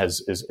 Amazon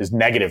is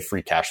negative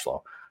free cash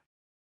flow.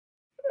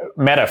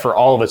 Meta, for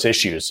all of its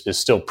issues, is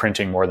still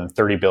printing more than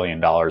 $30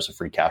 billion of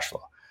free cash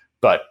flow.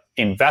 But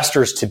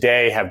investors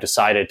today have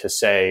decided to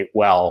say,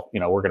 well,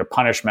 we're going to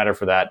punish Meta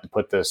for that and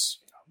put this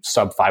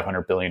sub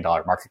 $500 billion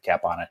market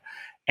cap on it.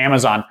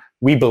 Amazon,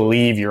 we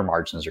believe your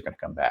margins are going to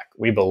come back.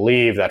 We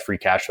believe that free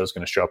cash flow is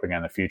going to show up again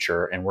in the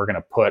future, and we're going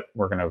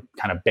to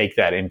kind of bake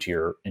that into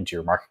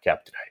your market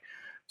cap today.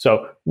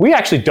 So we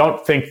actually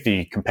don't think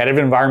the competitive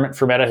environment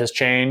for Meta has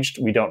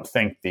changed. We don't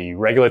think the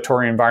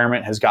regulatory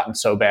environment has gotten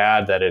so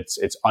bad that it's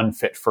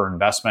unfit for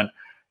investment.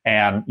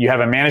 And you have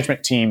a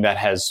management team that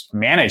has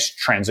managed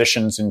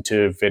transitions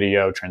into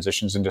video,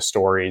 transitions into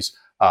stories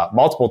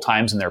multiple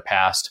times in their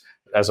past.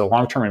 as a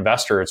long-term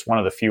investor, it's one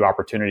of the few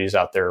opportunities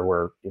out there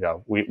where,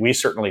 we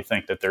certainly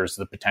think that there's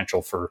the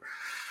potential for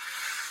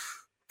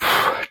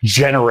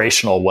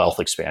generational wealth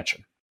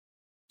expansion.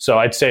 So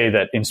I'd say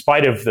that in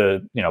spite of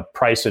the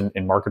price and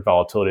market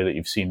volatility that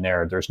you've seen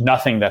there's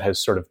nothing that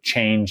has sort of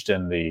changed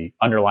in the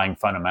underlying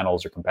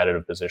fundamentals or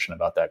competitive position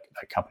about that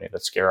company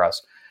that scare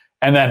us.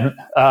 And then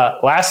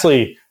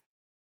lastly,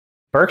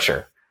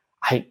 Berkshire.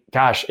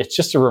 It's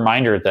just a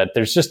reminder that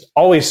there's just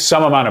always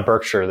some amount of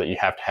Berkshire that you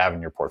have to have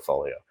in your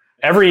portfolio.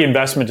 Every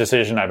investment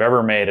decision I've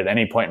ever made at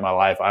any point in my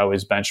life, I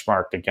always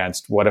benchmarked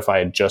against what if I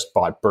had just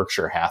bought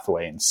Berkshire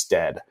Hathaway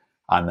instead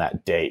on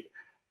that date.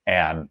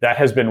 And that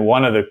has been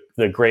one of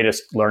the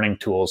greatest learning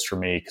tools for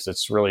me, because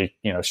it's really,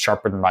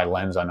 sharpened my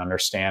lens on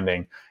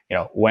understanding,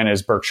 when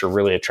is Berkshire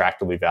really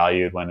attractively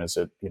valued? When is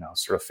it,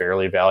 sort of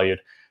fairly valued?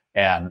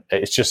 And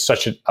it's just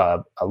such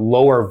a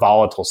lower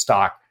volatile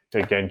stock. To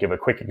again, give a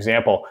quick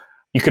example,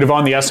 you could have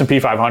owned the S&P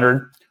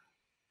 500,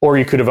 or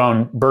you could have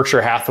owned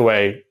Berkshire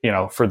Hathaway,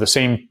 for the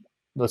same,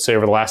 let's say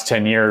over the last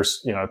 10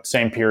 years,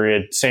 same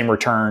period, same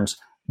returns,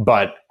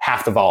 but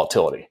half the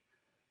volatility.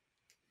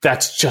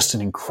 That's just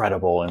an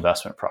incredible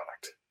investment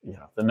product.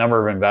 The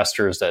number of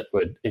investors that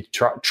would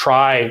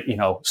try,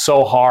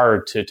 so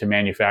hard to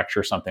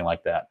manufacture something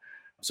like that.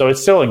 So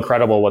it's still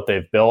incredible what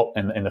they've built,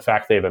 and the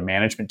fact they have a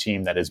management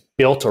team that is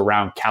built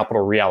around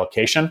capital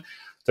reallocation.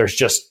 There's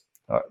just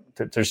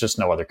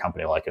no other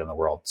company like it in the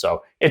world.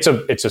 So it's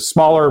a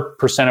smaller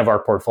percent of our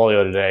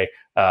portfolio today,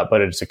 but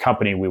it's a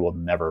company we will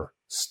never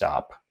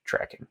stop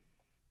tracking.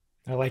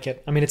 I like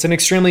it. I mean, it's an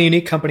extremely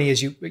unique company,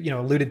 as you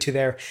alluded to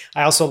there.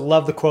 I also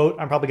love the quote.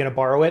 I'm probably going to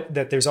borrow it,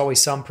 that there's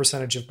always some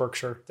percentage of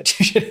Berkshire that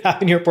you should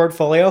have in your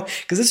portfolio,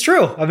 because it's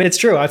true. I mean, it's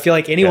true. I feel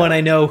like anyone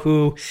I know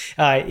who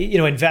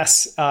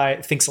invests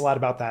thinks a lot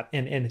about that,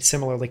 and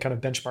similarly kind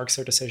of benchmarks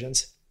their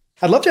decisions.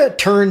 I'd love to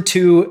turn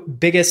to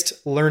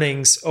biggest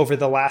learnings over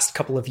the last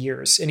couple of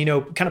years. And,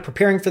 kind of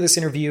preparing for this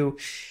interview,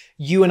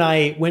 you and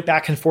I went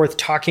back and forth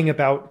talking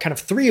about kind of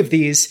three of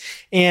these.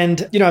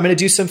 And, I'm going to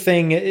do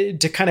something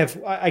to kind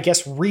of, I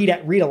guess, read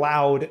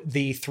aloud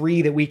the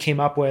three that we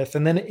came up with,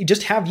 and then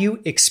just have you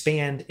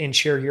expand and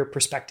share your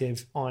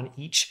perspective on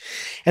each.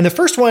 And the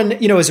first one,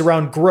 is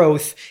around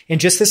growth, and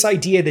just this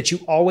idea that you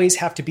always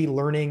have to be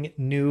learning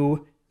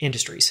new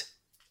industries.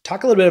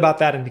 Talk a little bit about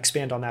that and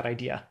expand on that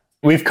idea.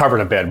 We've covered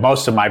a bit.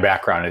 Most of my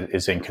background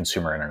is in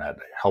consumer internet.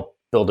 I helped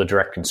build a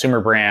direct consumer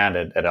brand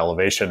at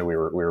Elevation. We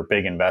were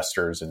big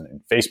investors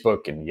in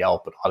Facebook and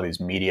Yelp and all these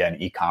media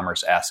and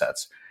e-commerce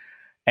assets.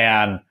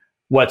 And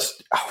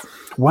what's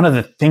one of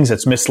the things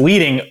that's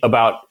misleading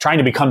about trying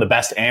to become the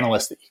best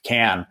analyst that you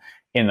can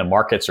in the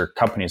markets or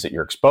companies that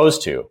you're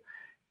exposed to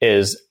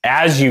is,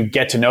 as you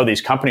get to know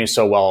these companies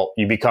so well,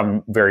 you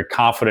become very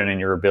confident in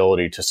your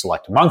ability to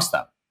select amongst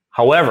them.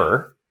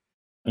 However,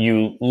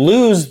 you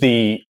lose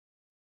the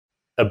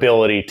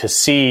ability to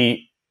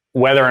see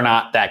whether or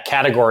not that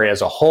category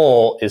as a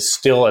whole is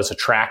still as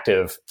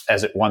attractive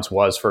as it once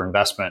was for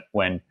investment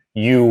when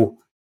you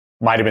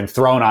might have been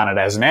thrown on it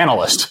as an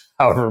analyst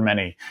however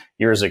many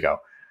years ago.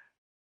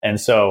 And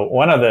so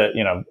one of the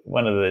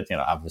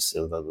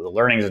obviously the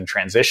learnings and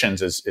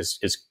transitions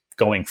is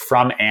going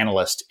from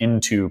analyst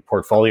into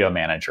portfolio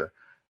manager,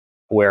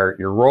 where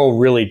your role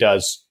really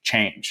does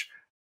change,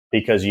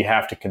 because you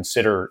have to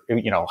consider,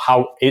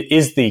 how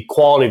is the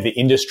quality of the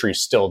industry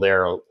still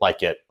there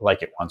like it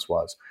once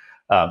was.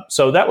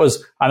 So that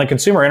was on the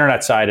consumer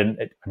internet side.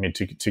 And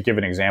to give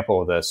an example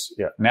of this,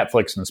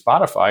 Netflix and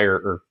Spotify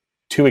are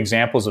two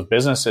examples of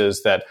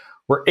businesses that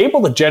were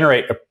able to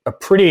generate a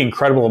pretty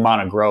incredible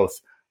amount of growth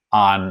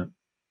on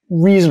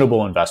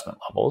reasonable investment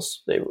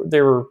levels.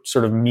 They were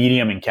sort of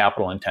medium in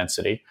capital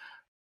intensity.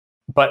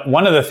 But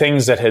one of the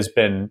things that has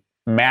been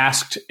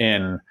masked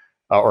in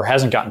or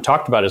hasn't gotten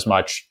talked about as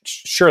much,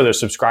 sure, their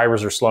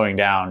subscribers are slowing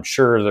down.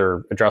 Sure, their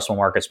addressable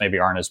markets maybe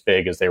aren't as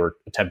big as they were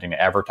attempting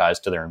to advertise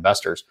to their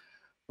investors.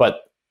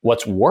 But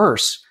what's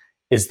worse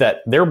is that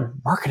their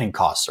marketing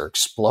costs are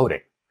exploding.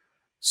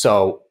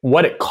 So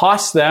what it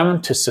costs them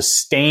to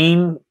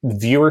sustain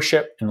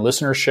viewership and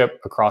listenership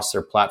across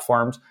their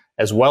platforms,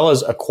 as well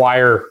as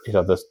acquire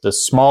the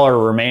smaller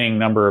remaining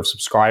number of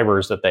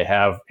subscribers that they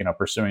have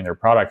pursuing their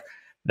product,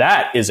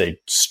 that is a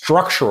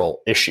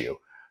structural issue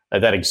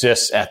that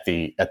exists at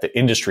the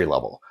industry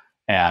level.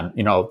 And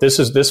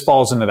this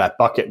falls into that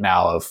bucket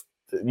now of,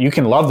 you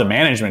can love the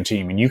management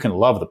team and you can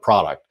love the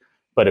product,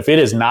 but if it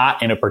is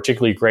not in a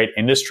particularly great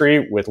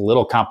industry with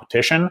little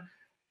competition,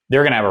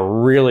 they're going to have a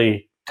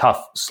really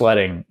tough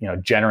sledding,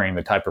 generating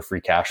the type of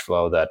free cash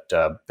flow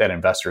that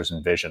investors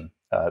envision,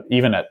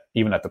 even at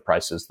the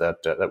prices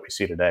that we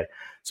see today.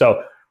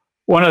 So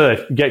one of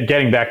the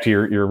getting back to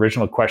your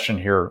original question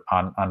here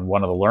on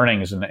one of the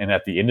learnings and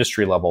at the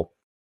industry level,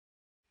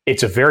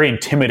 it's a very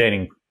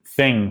intimidating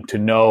thing to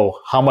know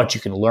how much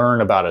you can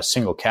learn about a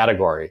single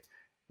category,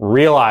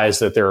 realize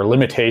that there are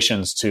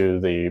limitations to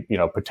the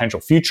potential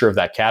future of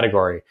that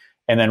category,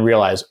 and then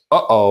realize,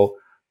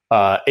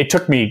 it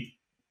took me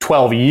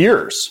 12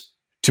 years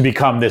to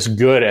become this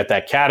good at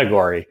that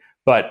category,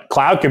 but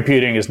cloud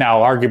computing is now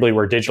arguably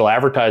where digital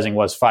advertising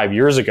was 5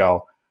 years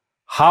ago.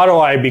 How do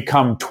I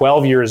become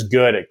 12 years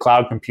good at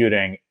cloud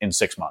computing in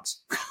 6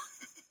 months?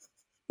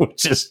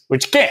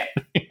 which can't.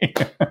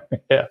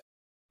 Yeah.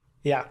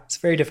 Yeah, it's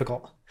very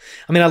difficult.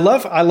 I mean, I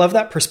love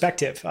that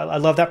perspective. I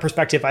love that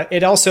perspective.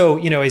 It also,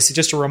 is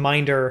just a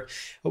reminder,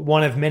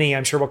 one of many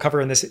I'm sure we'll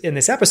cover in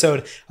this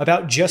episode,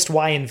 about just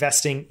why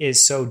investing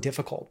is so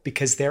difficult,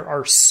 because there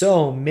are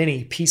so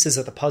many pieces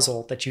of the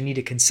puzzle that you need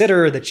to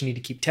consider, that you need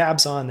to keep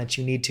tabs on, that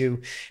you need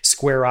to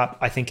square up,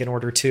 I think, in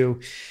order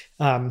to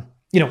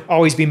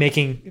always be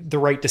making the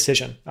right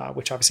decision,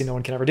 which obviously no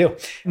one can ever do.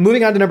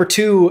 Moving on to number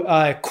 2,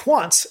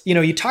 quants.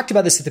 You talked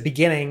about this at the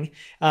beginning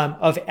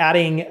of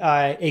adding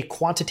a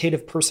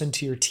quantitative person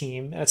to your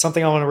team. And it's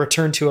something I want to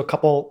return to a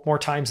couple more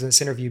times in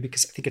this interview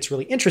because I think it's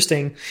really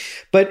interesting.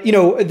 But,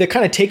 the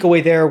kind of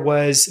takeaway there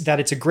was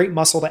that it's a great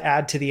muscle to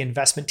add to the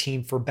investment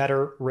team for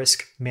better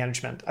risk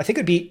management. I think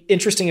it'd be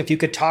interesting if you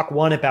could talk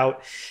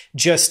about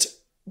just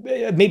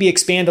maybe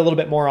expand a little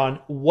bit more on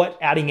what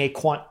adding a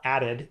quant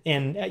added.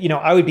 And,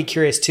 I would be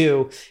curious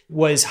too,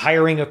 was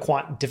hiring a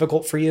quant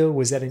difficult for you?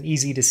 Was that an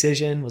easy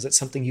decision? Was it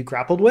something you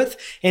grappled with?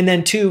 And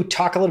then 2,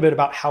 talk a little bit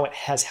about how it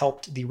has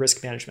helped the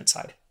risk management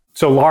side.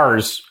 So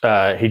Lars,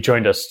 he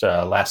joined us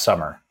last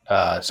summer.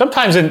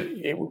 Sometimes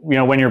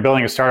when you're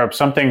building a startup,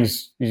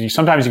 sometimes you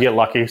get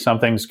lucky. Some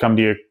things come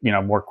to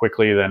you, more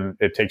quickly than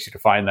it takes you to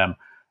find them.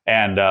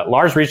 And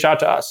Lars reached out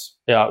to us,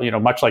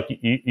 much like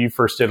you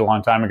first did a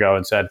long time ago,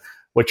 and said,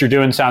 what you're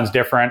doing sounds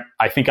different.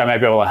 I think I might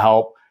be able to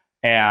help.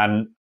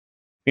 And,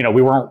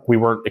 we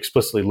weren't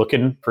explicitly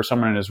looking for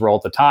someone in his role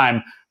at the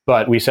time,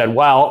 but we said,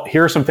 well,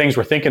 here are some things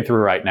we're thinking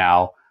through right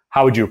now.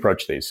 How would you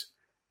approach these?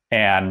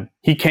 And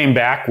he came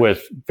back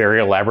with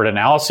very elaborate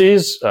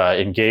analyses,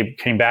 and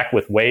came back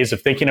with ways of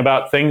thinking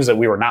about things that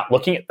we were not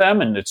looking at them.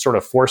 And it sort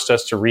of forced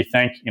us to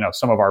rethink,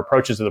 some of our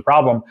approaches to the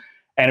problem.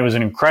 And it was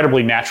an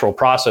incredibly natural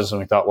process. And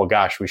we thought, well,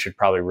 gosh, we should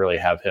probably really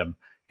have him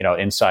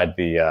inside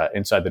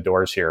the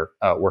doors here,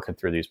 working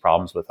through these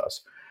problems with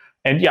us.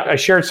 And yeah, I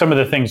shared some of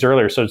the things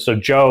earlier. So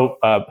Joe,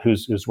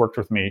 who's worked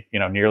with me,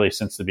 nearly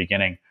since the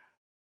beginning,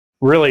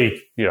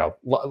 really,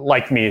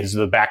 like me,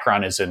 the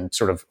background is in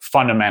sort of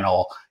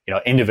fundamental,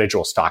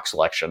 individual stock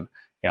selection.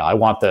 I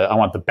want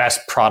the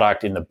best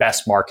product in the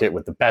best market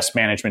with the best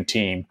management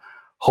team,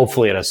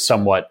 hopefully at a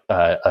somewhat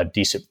a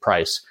decent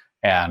price,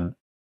 and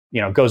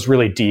goes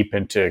really deep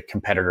into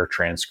competitor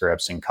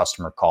transcripts and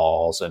customer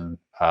calls and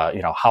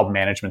how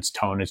management's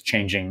tone is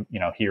changing,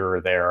 here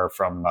or there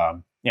from,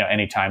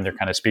 anytime they're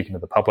kind of speaking to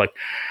the public.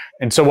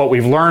 And so what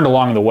we've learned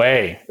along the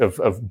way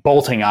of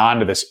bolting on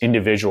to this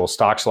individual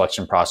stock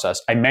selection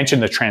process, I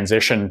mentioned the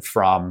transition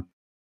from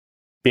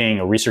being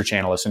a research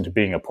analyst into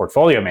being a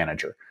portfolio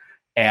manager.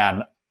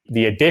 And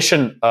the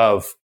addition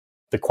of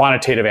the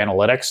quantitative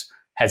analytics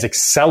has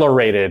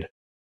accelerated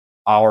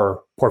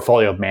our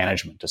portfolio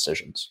management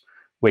decisions,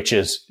 which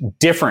is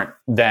different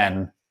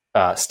than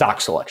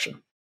stock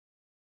selection,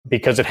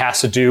 because it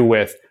has to do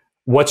with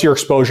what's your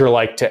exposure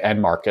like to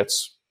end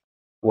markets,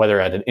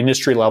 whether at an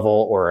industry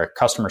level or a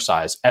customer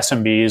size.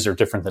 SMBs are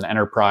different than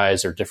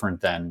enterprise, or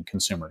different than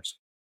consumers.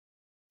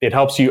 It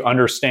helps you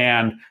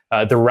understand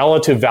the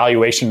relative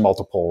valuation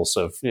multiples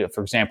of,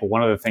 for example,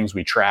 one of the things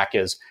we track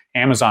is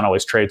Amazon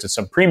always trades at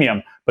some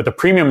premium, but the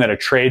premium that it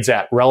trades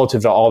at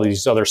relative to all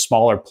these other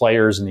smaller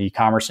players in the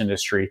e-commerce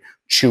industry,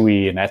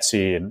 Chewy and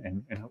Etsy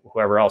and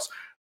whoever else,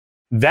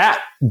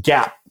 that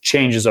gap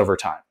changes over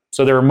time.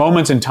 So there are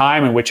moments in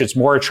time in which it's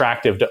more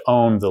attractive to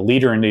own the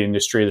leader in the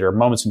industry. There are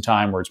moments in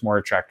time where it's more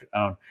attractive to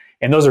own.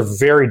 And those are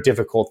very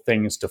difficult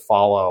things to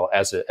follow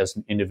as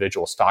an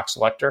individual stock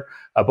selector.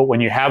 But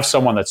when you have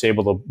someone that's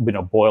able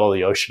to boil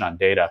the ocean on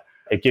data,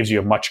 it gives you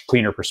a much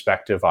cleaner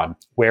perspective on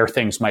where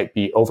things might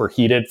be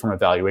overheated from a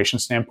valuation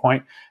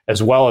standpoint,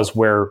 as well as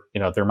where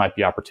there might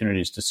be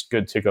opportunities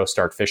to go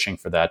start fishing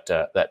for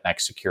that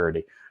next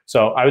security.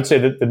 So I would say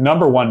that the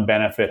number one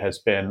benefit has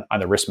been on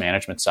the risk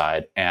management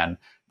side. And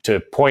to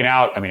point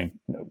out,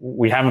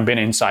 we haven't been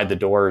inside the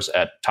doors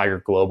at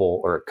Tiger Global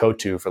or at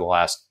Coatue for the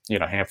last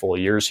handful of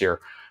years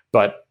here,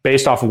 but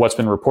based off of what's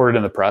been reported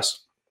in the press,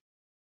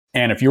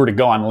 and if you were to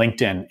go on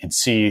LinkedIn and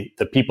see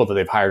the people that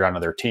they've hired onto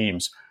their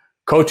teams,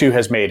 Coatue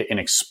has made an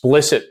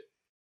explicit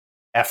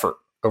effort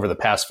over the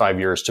past 5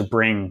 years to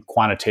bring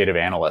quantitative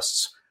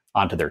analysts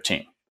onto their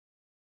team.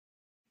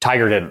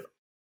 Tiger didn't.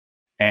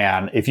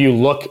 And if you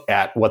look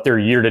at what their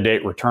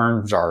year-to-date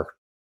returns are,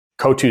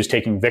 Coatue's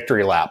taking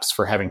victory laps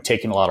for having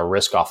taken a lot of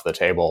risk off the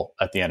table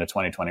at the end of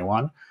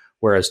 2021,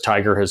 whereas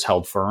Tiger has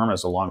held firm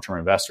as a long-term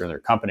investor in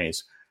their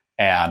companies.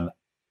 And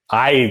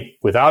I,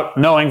 without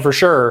knowing for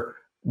sure,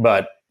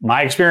 but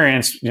my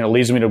experience,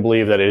 leads me to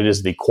believe that it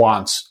is the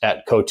quants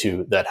at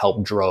Coatue that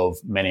helped drove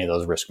many of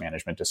those risk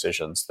management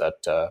decisions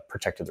that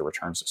protected the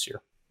returns this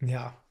year.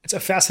 Yeah. It's a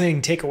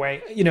fascinating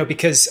takeaway,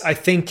 because I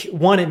think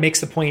one, it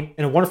makes the point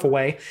in a wonderful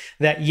way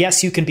that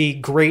yes, you can be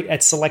great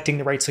at selecting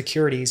the right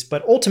securities,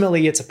 but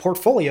ultimately it's a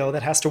portfolio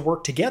that has to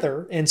work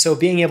together. And so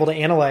being able to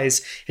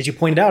analyze, as you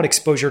pointed out,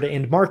 exposure to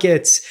end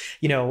markets,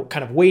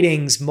 kind of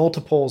weightings,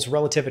 multiples,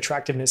 relative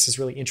attractiveness is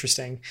really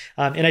interesting.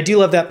 And I do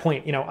love that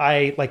point.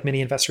 I, like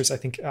many investors, I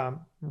think,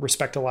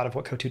 respect a lot of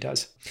what Coatue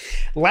does.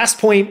 Last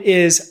point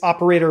is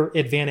operator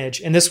advantage.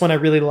 And this one I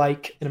really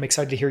like, and I'm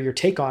excited to hear your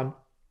take on.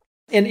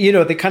 And,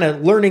 the kind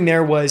of learning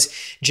there was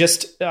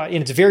just, and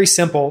it's very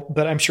simple,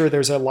 but I'm sure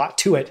there's a lot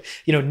to it.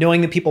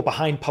 Knowing the people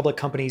behind public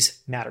companies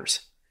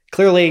matters.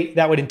 Clearly,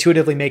 that would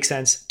intuitively make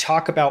sense.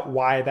 Talk about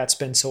why that's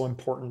been so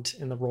important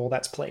in the role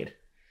that's played.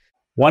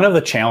 One of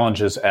the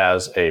challenges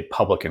as a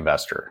public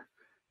investor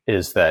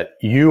is that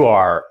you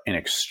are an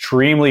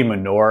extremely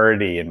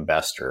minority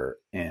investor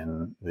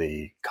in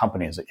the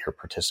companies that you're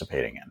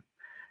participating in.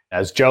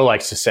 As Joe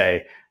likes to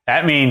say,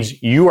 that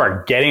means you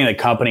are getting the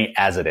company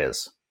as it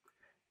is.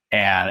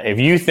 And if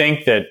you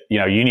think that,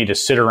 you need to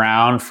sit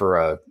around for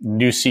a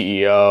new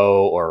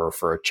CEO or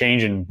for a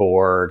change in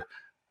board,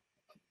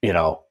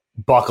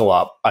 buckle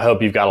up. I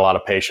hope you've got a lot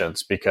of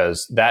patience,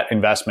 because that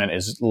investment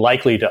is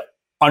likely to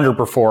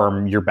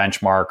underperform your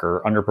benchmark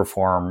or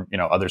underperform,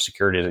 other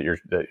securities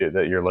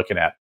that you're looking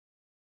at.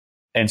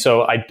 And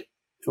so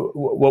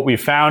what we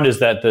found is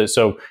that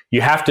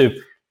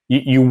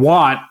you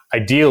want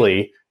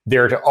ideally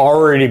there to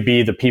already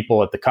be the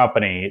people at the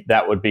company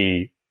that would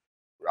be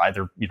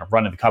either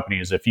running the company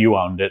as if you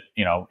owned it,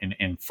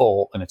 in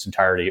full in its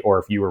entirety, or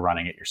if you were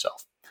running it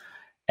yourself.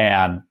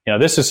 And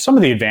this is some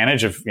of the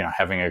advantage of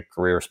having a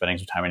career, spending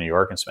some time in New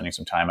York and spending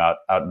some time out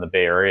in the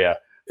Bay Area.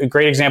 A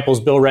great example is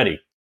Bill Ready.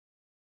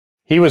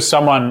 He was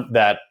someone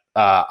that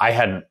I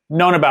hadn't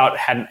known about,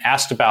 hadn't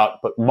asked about,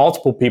 but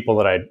multiple people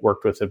that I'd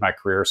worked with in my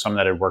career, some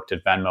that had worked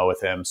at Venmo with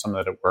him, some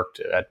that had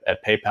worked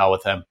at PayPal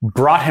with him,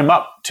 brought him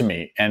up to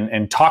me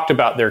and talked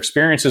about their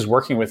experiences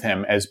working with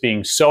him as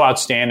being so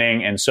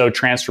outstanding and so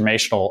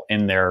transformational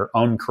in their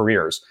own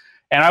careers.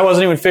 And I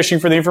wasn't even fishing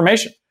for the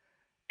information.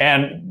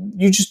 And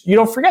you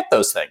don't forget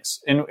those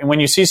things. And when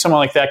you see someone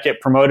like that get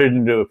promoted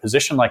into a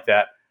position like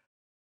that,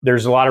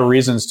 there's a lot of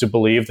reasons to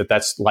believe that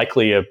that's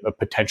likely a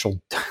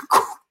potential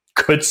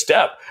good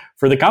step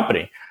for the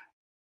company.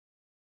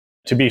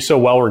 To be so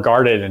well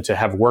regarded and to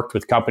have worked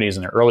with companies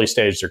in their early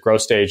stage, their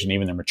growth stage, and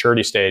even their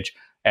maturity stage,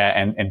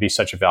 and be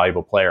such a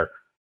valuable player.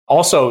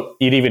 Also,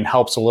 it even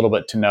helps a little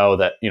bit to know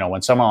that,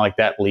 when someone like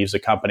that leaves a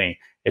company,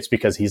 it's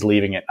because he's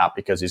leaving it, not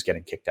because he's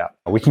getting kicked out.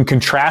 We can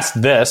contrast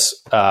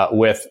this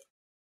with,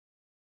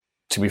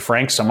 to be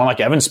frank, someone like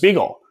Evan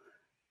Spiegel.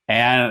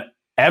 And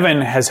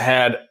Evan has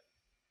had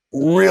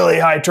really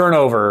high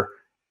turnover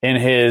in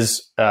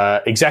his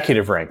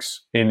executive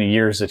ranks in the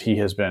years that he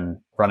has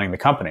been running the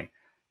company.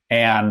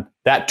 And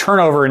that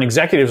turnover in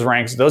executives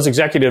ranks, those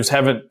executives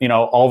haven't,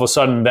 all of a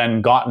sudden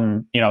then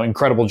gotten,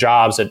 incredible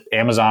jobs at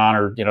Amazon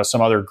or,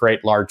 some other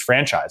great large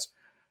franchise.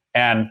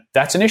 And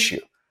that's an issue.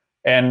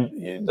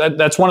 And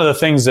that's one of the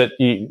things that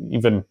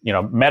even,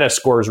 Meta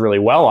scores really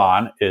well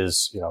on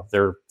is,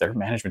 their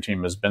management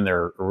team has been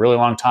there a really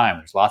long time.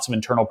 There's lots of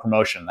internal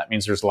promotion. That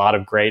means there's a lot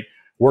of great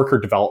worker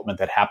development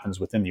that happens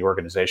within the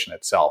organization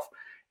itself.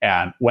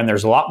 And when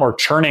there's a lot more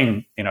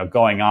churning,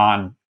 going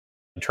on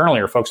internally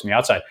or folks on the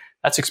outside,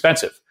 that's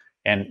expensive.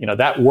 And,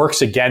 that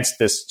works against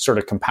this sort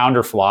of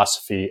compounder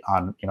philosophy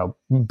on,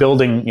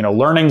 building,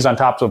 learnings on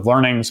top of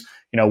learnings,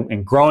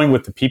 and growing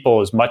with the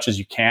people as much as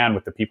you can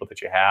with the people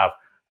that you have,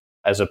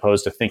 as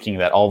opposed to thinking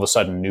that all of a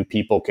sudden new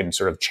people can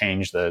sort of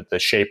change the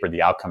shape or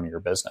the outcome of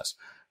your business.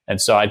 And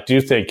so I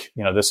do think,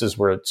 this is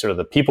where sort of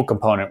the people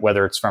component,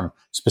 whether it's from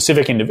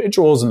specific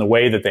individuals and the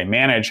way that they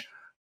manage,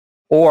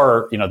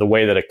 or, the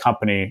way that a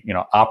company,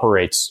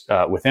 operates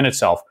within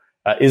itself,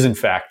 is in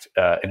fact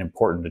an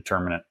important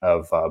determinant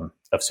of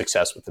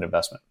success with an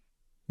investment.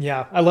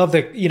 Yeah, I love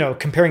the,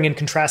 comparing and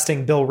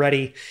contrasting Bill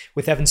Ready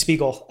with Evan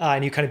Spiegel.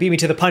 And you kind of beat me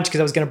to the punch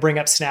because I was going to bring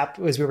up Snap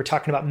as we were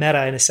talking about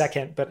Meta in a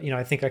second. But,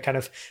 I think I kind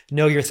of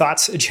know your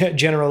thoughts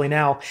generally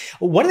now.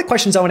 One of the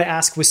questions I want to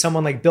ask with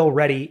someone like Bill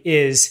Ready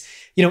is,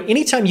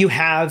 anytime you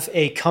have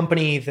a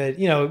company that,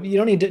 we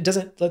don't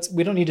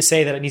need to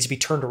say that it needs to be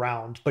turned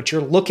around, but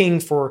you're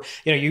looking for,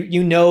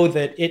 you know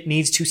that it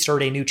needs to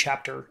start a new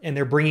chapter and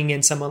they're bringing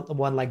in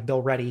someone like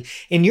Bill Ready.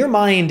 In your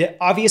mind,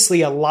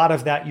 obviously a lot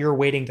of that you're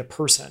weighting the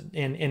person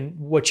and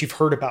what you've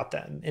heard about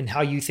them and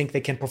how you think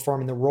they can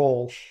perform in the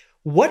role.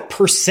 What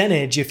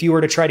percentage, if you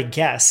were to try to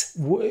guess,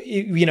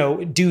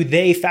 do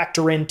they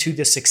factor into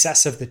the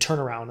success of the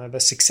turnaround or the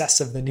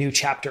success of the new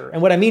chapter?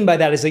 And what I mean by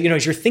that is that,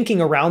 as you're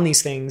thinking around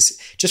these things,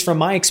 just from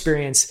my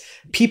experience,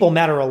 people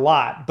matter a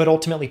lot, but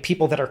ultimately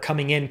people that are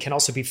coming in can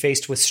also be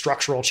faced with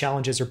structural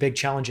challenges or big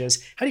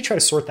challenges. How do you try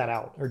to sort that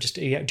out? Or just,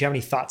 do you have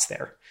any thoughts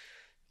there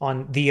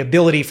on the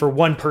ability for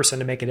one person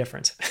to make a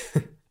difference?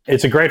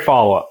 It's a great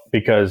follow-up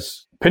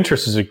because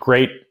Pinterest is a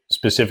great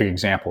specific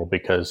example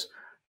because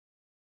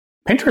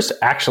Pinterest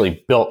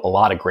actually built a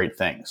lot of great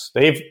things.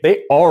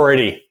 They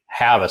already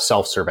have a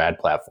self-serve ad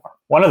platform,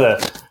 one of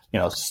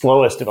the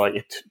slowest,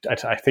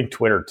 I think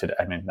Twitter today,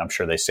 I mean, I'm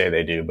sure they say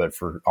they do, but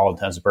for all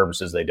intents and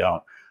purposes, they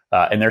don't.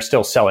 And they're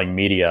still selling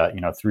media,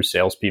 through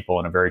salespeople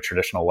in a very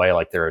traditional way,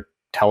 like they're a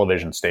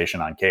television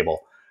station on cable.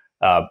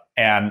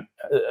 And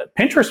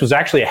Pinterest was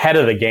actually ahead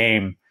of the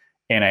game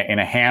in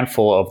a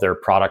handful of their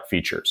product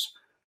features.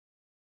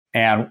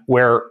 And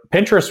where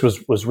Pinterest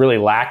was really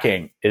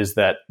lacking is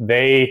that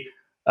they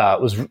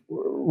was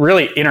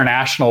really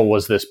international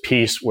was this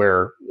piece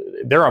where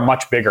they're a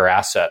much bigger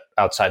asset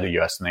outside the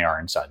US than they are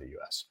inside the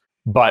US.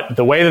 But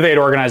the way that they'd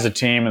organized a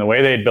team and the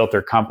way they had built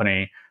their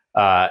company,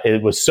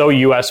 it was so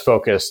US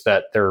focused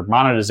that their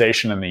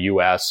monetization in the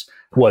US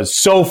was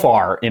so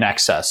far in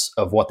excess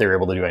of what they were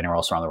able to do anywhere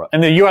else around the world.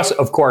 And the US,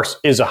 of course,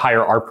 is a higher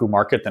ARPU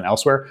market than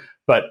elsewhere,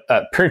 but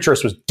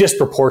Pinterest was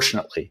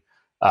disproportionately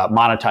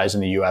monetized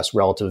in the US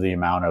relative to the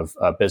amount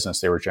of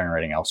business they were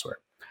generating elsewhere.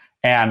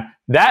 And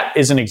that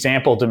is an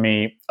example to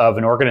me of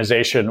an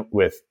organization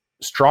with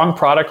strong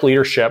product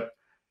leadership,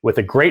 with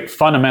a great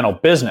fundamental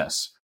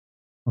business,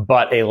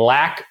 but a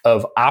lack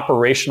of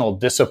operational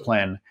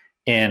discipline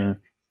in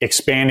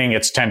expanding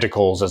its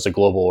tentacles as a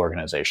global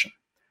organization.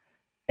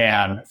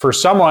 And for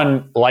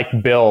someone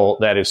like Bill,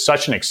 that is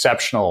such an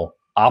exceptional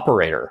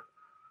operator,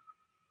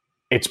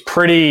 it's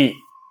pretty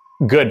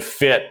good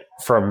fit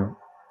from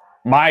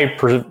my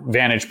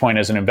vantage point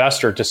as an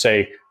investor to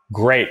say,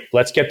 great,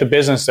 let's get the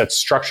business that's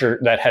structured,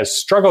 that has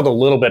struggled a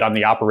little bit on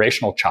the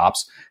operational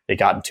chops. They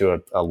got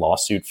into a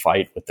lawsuit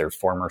fight with their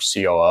former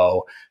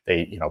COO.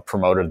 They,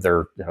 promoted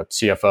their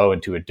CFO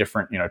into a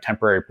different,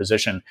 temporary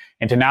position.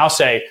 And to now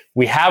say,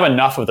 we have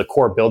enough of the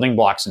core building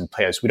blocks in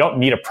place. We don't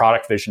need a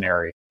product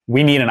visionary.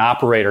 We need an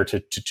operator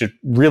to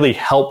really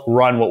help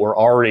run what we're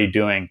already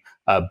doing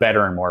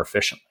better and more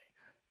efficiently.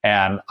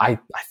 And I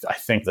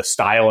think the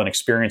style and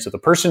experience of the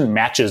person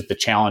matches the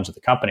challenge of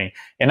the company,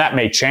 and that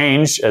may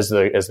change as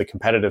the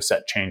competitive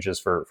set changes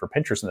for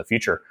Pinterest in the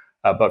future.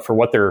 But for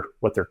what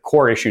their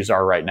core issues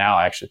are right now,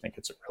 I actually think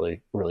it's a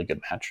really, really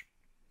good match.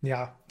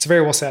 Yeah, it's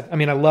very well said. I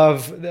mean,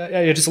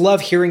 I just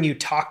love hearing you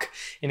talk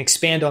and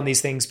expand on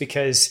these things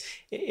because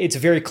it's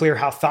very clear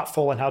how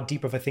thoughtful and how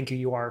deep of a thinker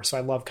you are. So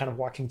I love kind of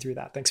walking through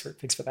that. Thanks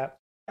for that.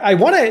 I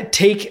want to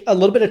take a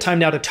little bit of time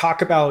now to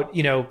talk about,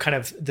 kind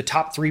of the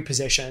top three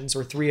positions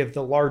or three of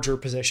the larger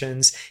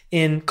positions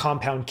in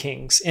Compound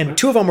Kings. And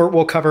two of them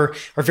we'll cover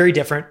are very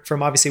different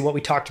from obviously what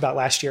we talked about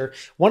last year.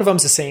 One of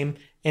them's the same,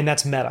 and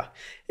that's Meta.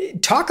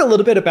 Talk a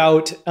little bit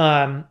about,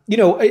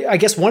 I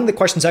guess one of the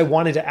questions I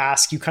wanted to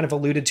ask, you kind of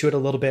alluded to it a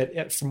little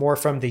bit more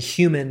from the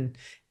human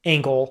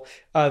angle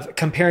of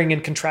comparing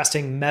and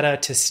contrasting Meta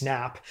to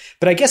Snap.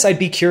 But I guess I'd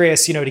be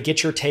curious, to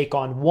get your take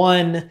on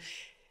one.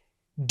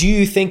 Do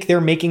you think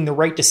they're making the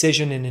right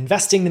decision in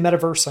investing in the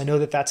metaverse? I know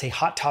that that's a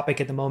hot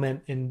topic at the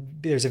moment, and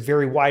there's a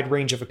very wide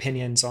range of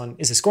opinions on,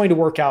 is this going to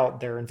work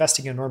out? They're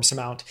investing an enormous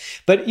amount.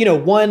 But,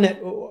 one,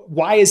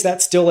 why is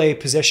that still a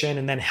position?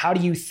 And then how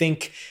do you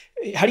think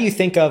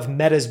of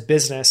Meta's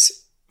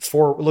business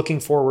for looking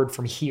forward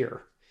from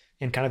here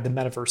and kind of the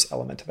metaverse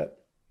element of it?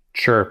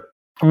 Sure.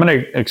 I'm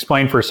going to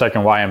explain for a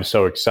second why I'm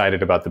so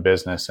excited about the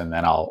business, and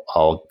then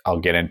I'll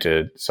get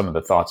into some of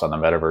the thoughts on the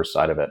metaverse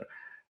side of it.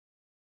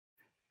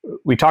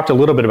 We talked a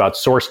little bit about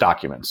source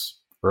documents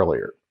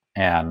earlier.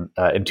 And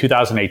in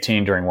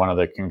 2018, during one of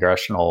the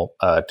congressional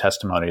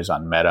testimonies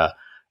on Meta,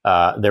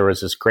 there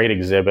was this great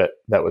exhibit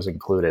that was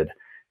included.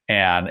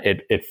 And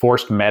it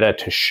forced Meta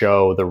to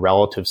show the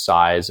relative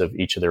size of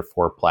each of their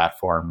four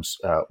platforms,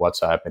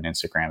 WhatsApp and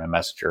Instagram and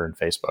Messenger and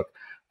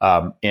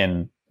Facebook,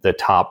 in the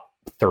top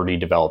 30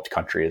 developed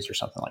countries or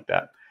something like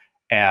that.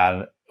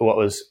 And what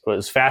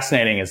was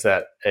fascinating is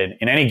that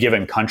in any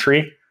given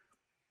country,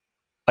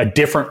 a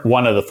different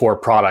one of the four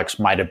products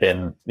might have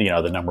been,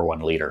 the number one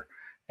leader.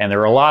 And there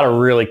were a lot of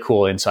really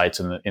cool insights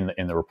in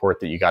the report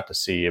that you got to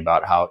see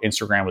about how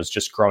Instagram was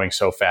just growing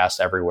so fast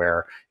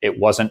everywhere. It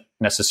wasn't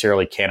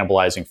necessarily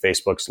cannibalizing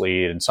Facebook's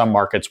lead. In some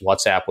markets,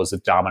 WhatsApp was the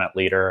dominant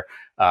leader.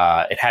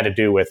 It had to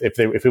do with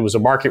if it was a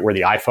market where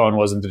the iPhone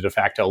wasn't the de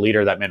facto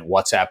leader, that meant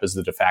WhatsApp is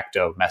the de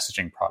facto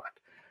messaging product.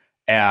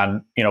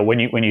 And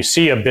when you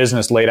see a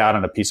business laid out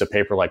on a piece of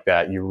paper like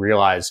that, you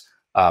realize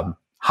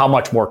how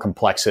much more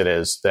complex it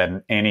is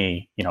than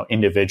any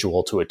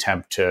individual to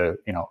attempt to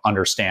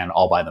understand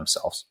all by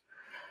themselves.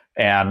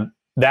 And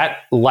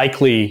that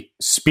likely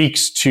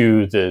speaks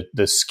to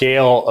the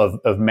scale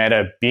of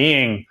Meta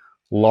being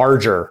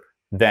larger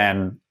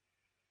than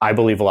I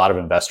believe a lot of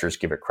investors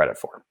give it credit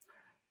for.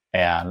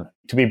 And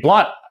to be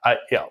blunt,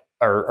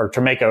 or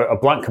to make a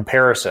blunt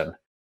comparison,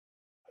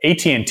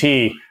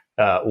 AT&T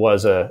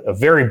was a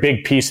very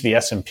big piece of the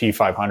S&P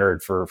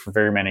 500 for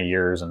very many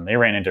years, and they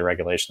ran into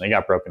regulation. They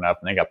got broken up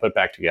and they got put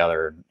back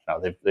together.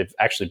 They've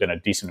actually been a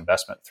decent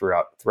investment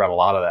throughout a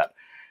lot of that.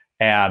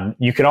 And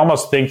you can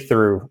almost think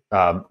through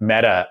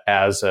Meta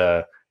as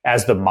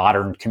the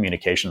modern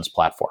communications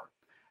platform,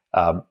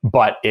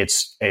 but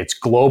it's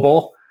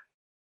global.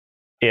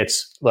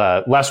 It's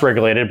less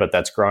regulated, but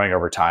that's growing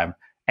over time,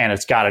 and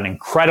it's got an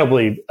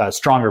incredibly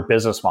stronger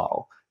business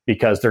model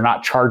because they're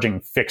not charging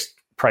fixed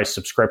price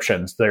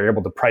subscriptions. They're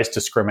able to price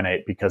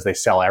discriminate because they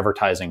sell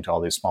advertising to all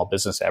these small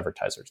business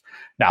advertisers.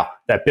 Now,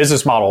 that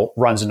business model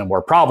runs into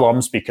more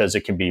problems because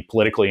it can be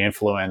politically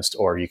influenced,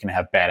 or you can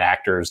have bad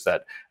actors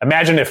that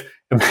imagine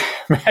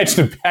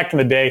back in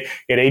the day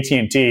at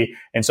AT&T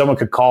and someone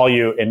could call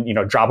you and,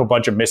 drop a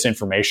bunch of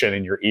misinformation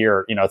in your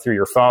ear, through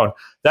your phone.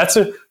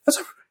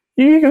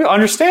 You can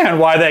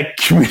understand why that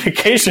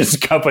communications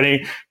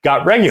company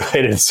got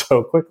regulated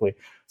so quickly.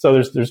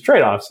 So there's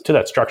trade-offs to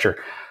that structure.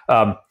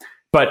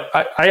 But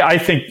I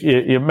think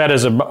Meta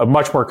is a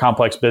much more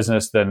complex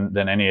business than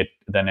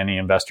any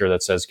investor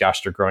that says,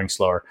 gosh, they're growing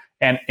slower.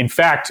 And in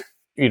fact,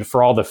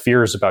 for all the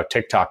fears about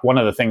TikTok, one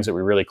of the things that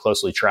we really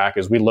closely track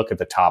is we look at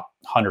the top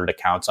 100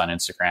 accounts on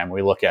Instagram.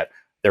 We look at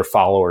their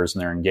followers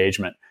and their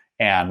engagement.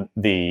 And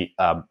the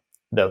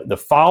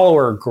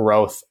follower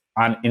growth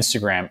on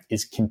Instagram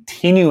is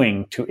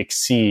continuing to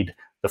exceed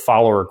the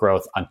follower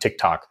growth on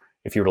TikTok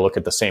if you were to look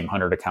at the same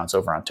 100 accounts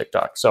over on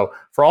TikTok. So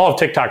for all of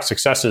TikTok's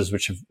successes,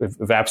 which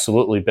have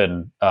absolutely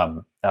been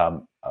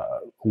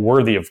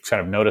worthy of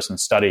kind of notice and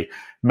study,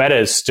 Meta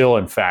is still,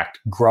 in fact,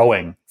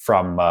 growing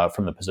from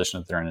the position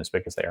that they're in as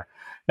big as they are.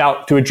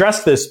 Now, to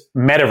address this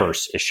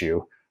metaverse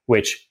issue,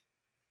 which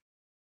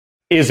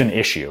is an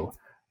issue,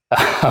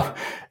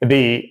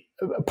 the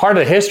part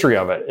of the history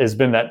of it has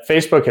been that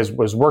Facebook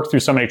was worked through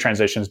so many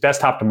transitions,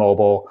 desktop to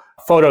mobile,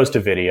 photos to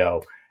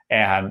video,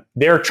 and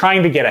they're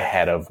trying to get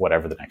ahead of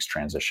whatever the next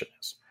transition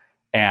is.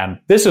 And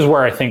this is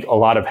where I think a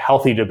lot of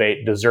healthy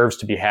debate deserves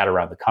to be had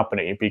around the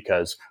company,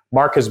 because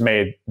Mark has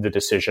made the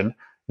decision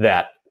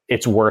that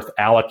it's worth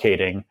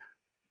allocating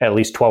at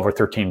least $12 or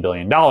 $13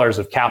 billion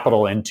of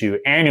capital into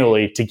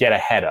annually to get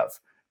ahead of,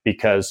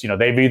 because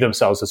they view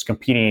themselves as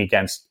competing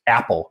against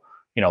Apple,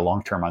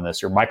 long-term on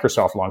this, or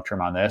Microsoft long-term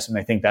on this, and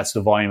they think that's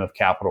the volume of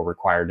capital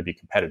required to be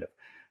competitive.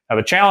 Now,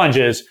 the challenge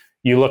is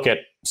you look at,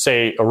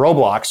 say, a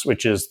Roblox,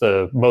 which is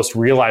the most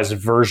realized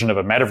version of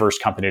a metaverse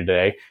company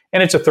today,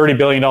 and it's a $30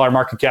 billion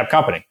market cap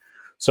company.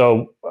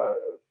 So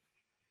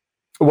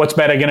what's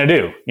Meta going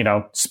to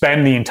do?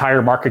 Spend the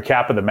entire market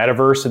cap of the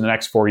metaverse in the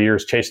next 4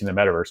 years chasing the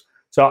metaverse.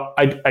 So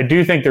I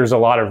do think there's a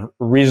lot of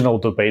reasonable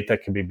debate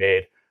that can be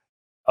made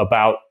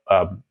about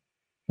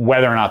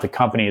whether or not the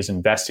company is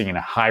investing in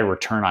a high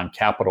return on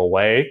capital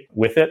way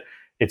with it.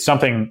 It's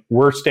something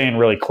we're staying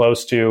really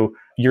close to.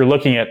 You're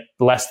looking at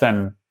less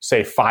than,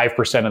 say,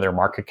 5% of their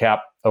market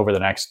cap over the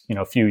next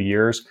few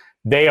years.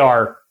 They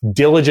are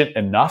diligent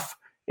enough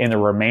in the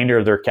remainder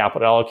of their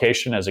capital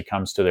allocation as it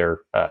comes to their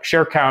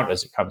share count,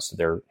 as it comes to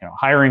their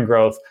hiring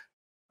growth.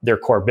 Their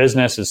core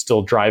business is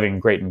still driving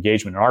great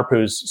engagement in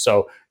ARPUs.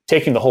 So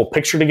taking the whole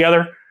picture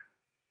together,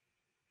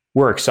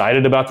 we're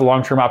excited about the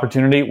long-term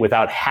opportunity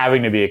without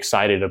having to be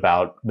excited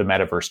about the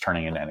metaverse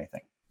turning into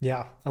anything.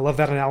 Yeah, I love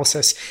that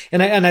analysis.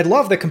 And I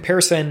love the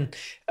comparison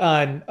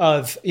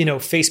of,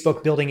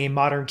 Facebook building a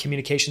modern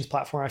communications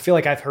platform. I feel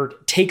like I've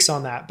heard takes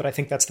on that, but I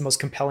think that's the most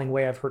compelling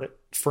way I've heard it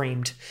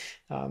framed.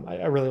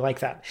 I really like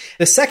that.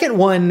 The second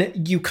one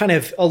you kind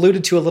of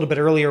alluded to a little bit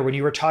earlier when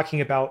you were talking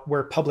about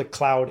where public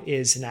cloud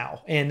is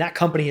now, and that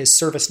company is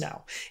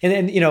ServiceNow.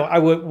 And I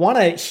would want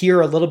to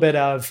hear a little bit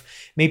of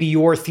maybe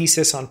your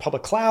thesis on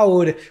public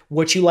cloud,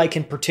 what you like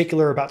in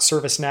particular about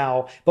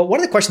ServiceNow. But one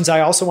of the questions I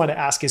also want to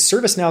ask is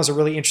ServiceNow is a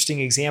really interesting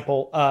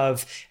example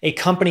of a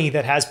company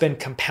that has been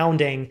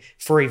compounding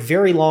for a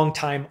very long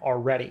time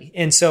already.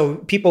 And so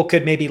people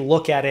could maybe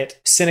look at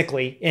it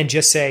cynically and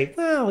just say,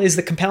 well, is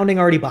the compounding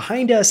already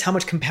behind us? How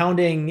much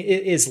compounding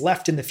is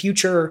left in the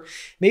future?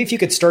 Maybe if you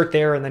could start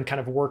there and then kind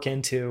of work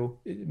into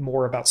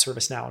more about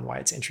ServiceNow and why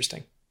it's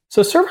interesting.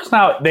 So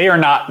ServiceNow, they are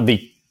not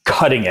the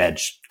cutting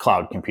edge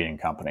cloud computing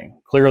company.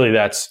 Clearly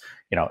that's,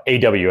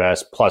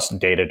 AWS plus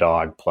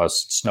Datadog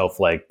plus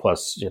Snowflake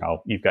plus,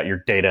 you've got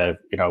your data,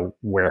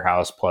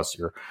 warehouse plus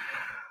your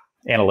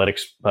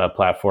analytics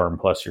platform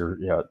plus your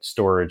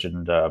storage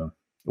and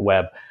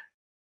web.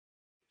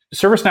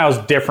 ServiceNow is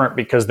different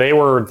because they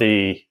were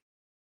the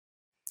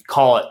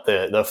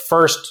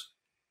first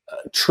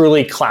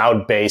truly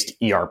cloud-based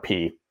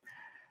ERP.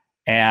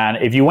 And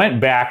if you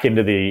went back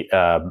into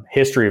the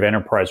history of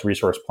enterprise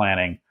resource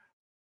planning,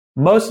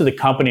 most of the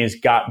companies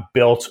got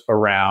built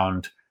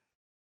around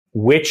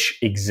which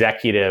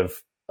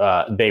executive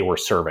they were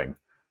serving.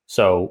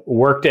 So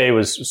Workday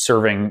was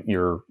serving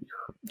your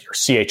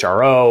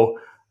CHRO,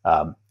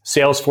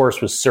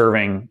 Salesforce was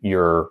serving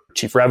your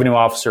chief revenue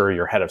officer,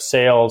 your head of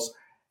sales,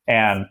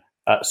 and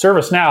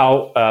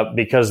ServiceNow,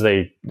 because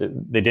they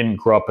didn't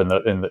grow up in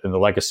the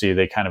legacy,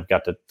 they kind of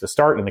got to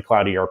start in the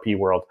cloud ERP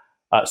world,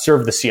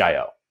 served the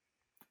CIO.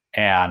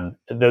 And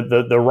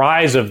the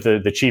rise of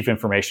the chief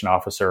information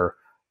officer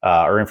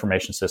or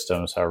information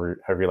systems, however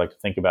you like to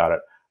think about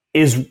it,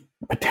 is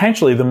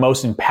potentially the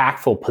most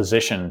impactful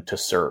position to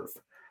serve,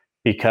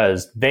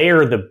 because they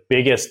are the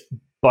biggest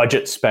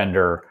budget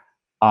spender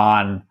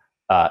on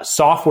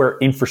software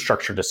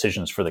infrastructure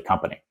decisions for the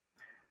company.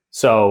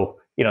 So,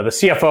 the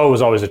CFO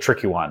was always a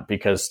tricky one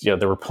because,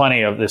 there were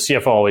plenty of, the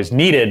CFO always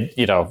needed,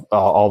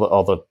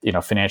 all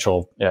the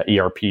financial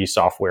ERP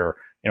software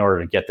in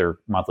order to get their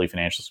monthly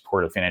financial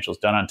support or financials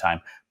done on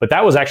time. But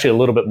that was actually a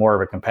little bit more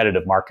of a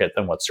competitive market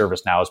than what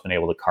ServiceNow has been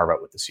able to carve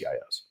out with the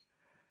CIOs.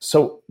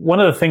 So one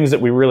of the things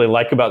that we really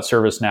like about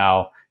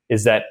ServiceNow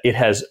is that it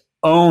has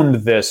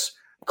owned this,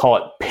 call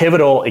it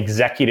pivotal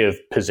executive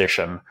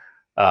position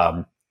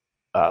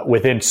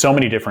within so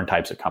many different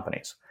types of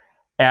companies.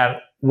 And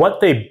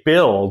what they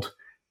build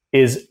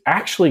is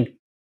actually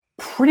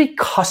pretty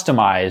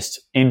customized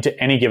into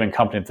any given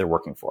company that they're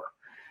working for.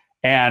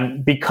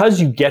 And because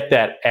you get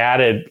that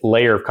added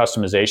layer of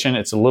customization,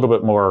 it's a little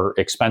bit more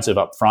expensive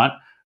up front,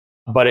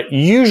 but it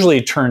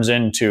usually turns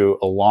into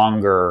a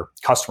longer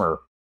customer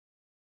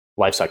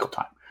lifecycle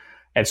time.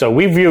 And so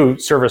we view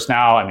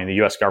ServiceNow, I mean,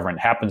 the US government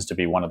happens to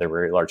be one of their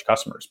very large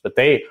customers, but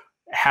they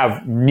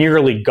have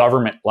nearly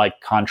government-like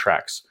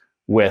contracts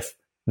with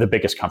the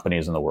biggest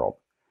companies in the world.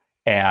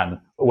 And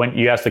when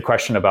you ask the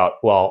question about,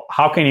 well,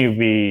 how can you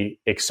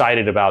be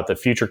excited about the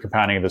future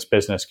compounding of this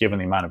business given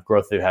the amount of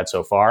growth they've had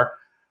so far?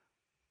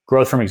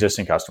 Growth from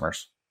existing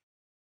customers.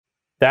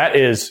 That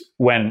is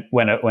when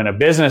a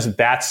business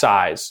that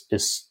size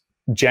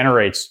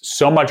generates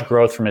so much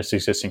growth from its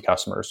existing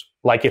customers,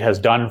 like it has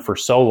done for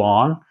so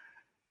long,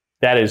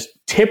 that is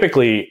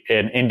typically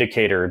an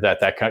indicator that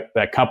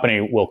that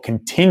company will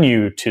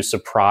continue to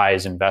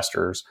surprise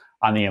investors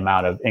on the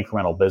amount of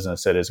incremental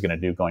business it is going to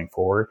do going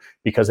forward,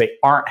 because they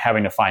aren't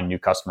having to find new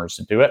customers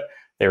to do it.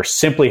 They're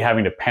simply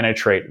having to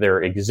penetrate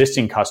their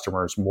existing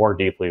customers more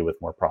deeply with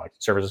more products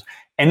and services.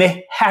 And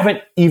they haven't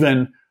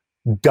even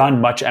done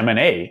much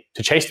M&A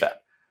to chase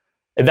that.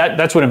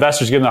 That's what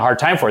investors give them a hard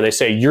time for. They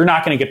say, you're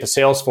not going to get the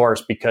sales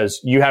force because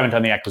you haven't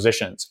done the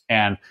acquisitions.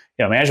 And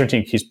management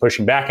team keeps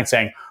pushing back and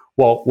saying,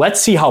 well, let's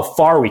see how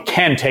far we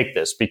can take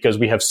this, because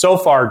we have so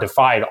far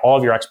defied all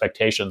of your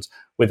expectations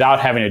without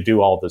having to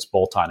do all of this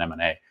bolt-on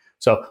M&A.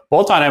 So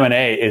bolt-on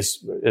M&A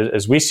is,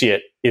 as we see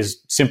it, is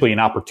simply an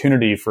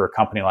opportunity for a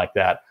company like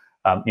that,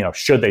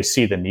 should they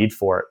see the need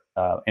for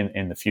it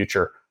in the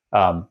future.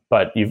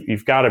 But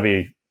you've got to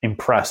be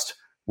impressed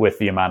with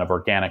the amount of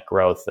organic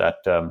growth that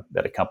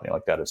a company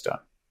like that has done.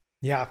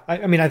 Yeah.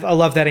 I mean, I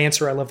love that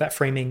answer. I love that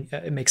framing.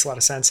 It makes a lot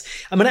of sense.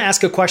 I'm going to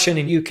ask a question,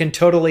 and you can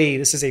totally,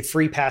 this is a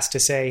free pass to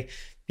say,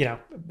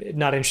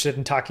 not interested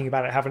in talking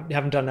about it.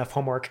 Haven't done enough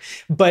homework,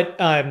 but,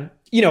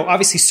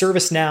 obviously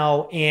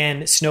ServiceNow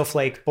and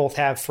Snowflake both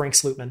have Frank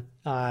Slootman,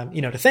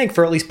 to thank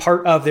for at least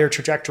part of their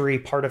trajectory,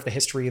 part of the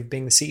history of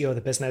being the CEO of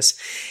the business.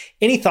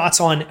 Any thoughts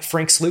on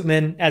Frank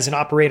Slootman as an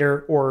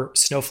operator or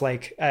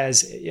Snowflake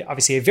as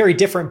obviously a very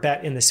different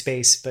bet in the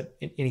space, but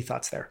any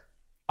thoughts there?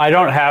 I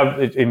don't have,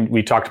 and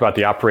we talked about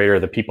the operator,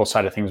 the people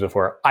side of things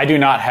before. I do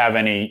not have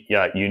any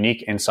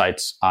unique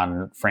insights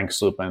on Frank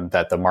Slootman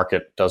that the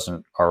market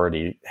doesn't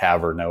already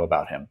have or know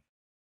about him.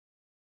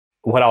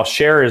 What I'll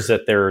share is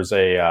that there was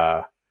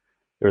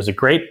a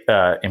great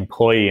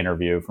employee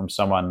interview from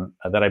someone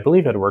that I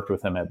believe had worked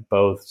with him at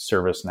both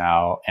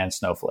ServiceNow and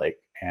Snowflake,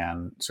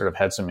 and sort of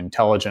had some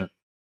intelligent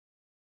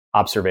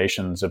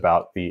observations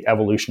about the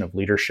evolution of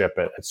leadership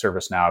at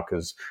ServiceNow,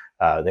 because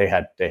they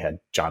had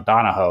John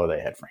Donahoe, they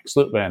had Frank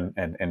Slootman,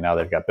 and now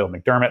they've got Bill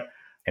McDermott,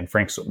 and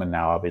Frank Slootman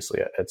now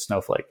obviously at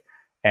Snowflake.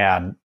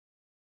 And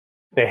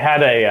they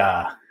had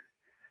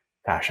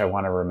I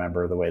want to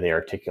remember the way they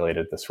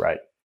articulated this right,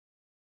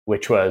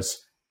 which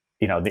was,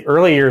 the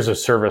early years of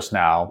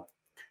ServiceNow,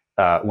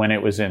 when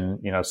it was in,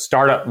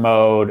 startup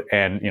mode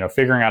and,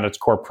 figuring out its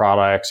core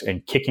products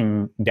and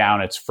kicking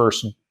down its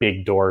first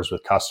big doors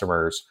with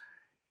customers,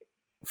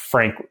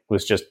 Frank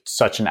was just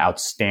such an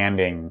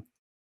outstanding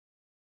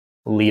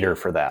leader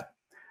for that.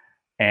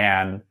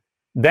 And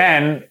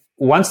then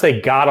once they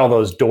got all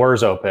those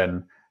doors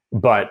open,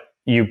 but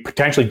you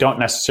potentially don't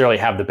necessarily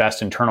have the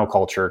best internal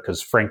culture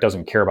because Frank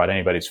doesn't care about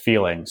anybody's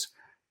feelings,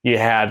 you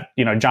had,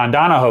 John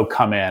Donahoe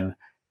come in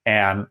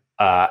and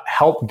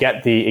help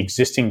get the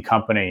existing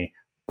company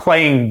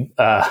playing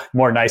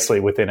more nicely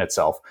within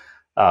itself.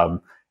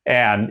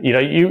 And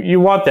you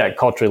want that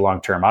culturally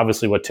long term.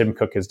 Obviously, what Tim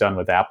Cook has done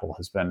with Apple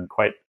has been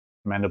quite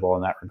commendable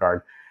in that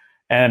regard.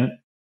 And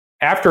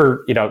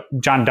after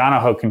John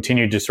Donahoe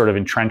continued to sort of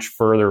entrench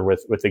further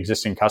with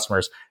existing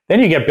customers,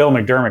 then you get Bill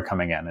McDermott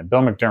coming in, and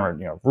Bill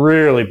McDermott,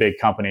 really big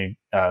company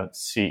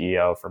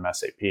CEO from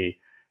SAP.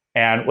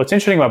 And what's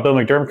interesting about Bill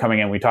McDermott coming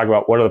in, we talk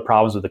about what are the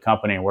problems with the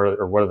company and what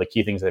are the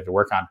key things they have to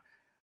work on.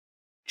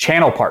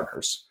 Channel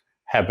partners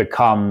have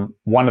become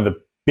one of the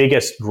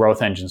biggest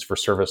growth engines for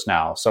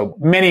ServiceNow. So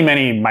many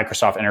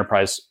Microsoft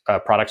enterprise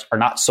products are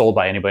not sold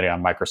by anybody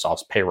on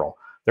Microsoft's payroll.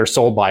 They're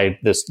sold by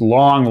this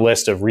long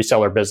list of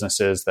reseller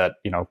businesses that,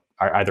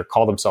 are either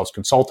call themselves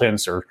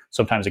consultants or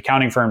sometimes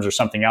accounting firms or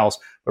something else,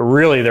 but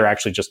really they're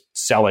actually just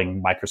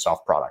selling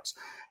Microsoft products.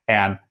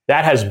 And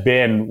that has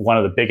been one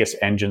of the biggest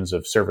engines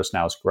of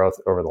ServiceNow's growth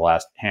over the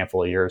last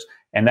handful of years.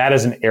 And that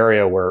is an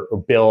area where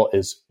Bill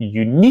is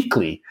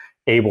uniquely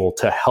able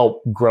to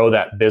help grow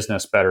that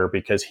business better,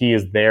 because he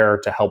is there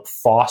to help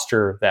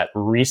foster that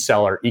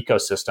reseller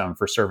ecosystem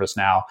for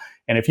ServiceNow.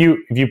 And if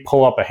you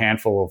pull up a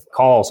handful of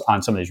calls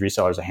on some of these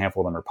resellers, a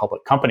handful of them are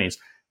public companies,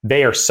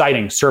 they are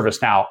citing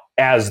ServiceNow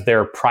as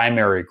their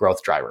primary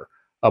growth driver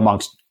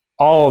amongst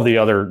all of the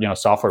other,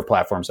 software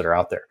platforms that are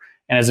out there.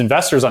 And as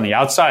investors on the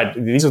outside,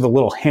 these are the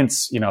little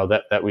hints,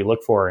 that we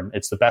look for, and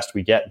it's the best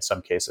we get in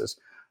some cases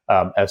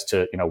as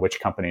to, which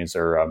companies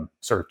are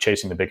sort of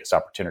chasing the biggest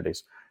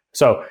opportunities.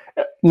 So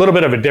a little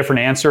bit of a different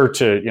answer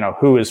to,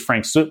 who is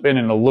Frank Slootman,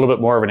 and a little bit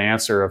more of an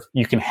answer of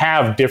you can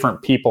have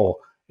different people,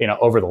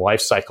 over the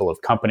life cycle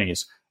of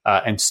companies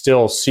and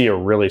still see a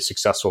really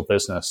successful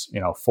business,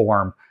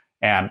 form.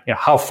 And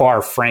how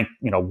far Frank,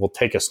 will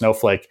take a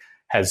Snowflake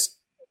has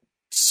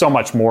so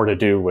much more to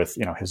do with,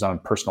 his own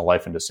personal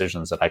life and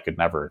decisions that I could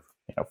never,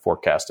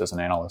 forecast as an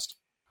analyst.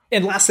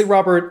 And lastly,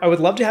 Robert, I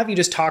would love to have you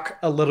just talk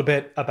a little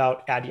bit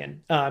about Adyen.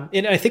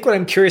 And I think what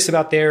I'm curious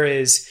about there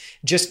is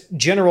just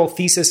general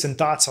thesis and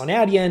thoughts on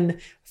Adyen,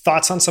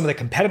 thoughts on some of the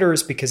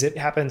competitors, because it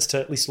happens to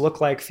at least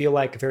feel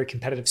like a very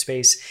competitive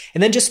space.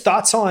 And then just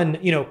thoughts on,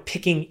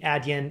 picking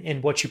Adyen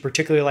and what you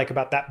particularly like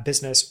about that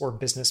business or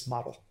business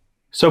model.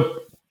 So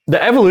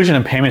the evolution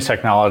in payments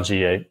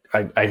technology,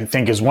 I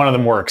think, is one of the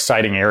more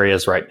exciting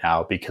areas right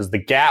now, because the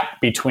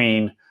gap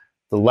between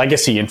the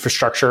legacy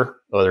infrastructure,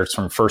 whether it's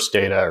from First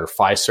Data or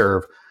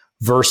Fiserv,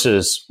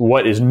 versus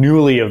what is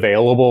newly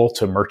available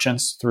to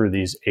merchants through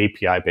these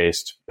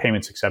API-based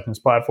payments acceptance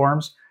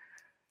platforms,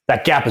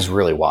 that gap is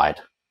really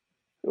wide.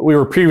 We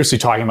were previously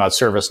talking about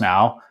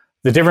ServiceNow.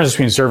 The difference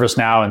between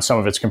ServiceNow and some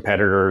of its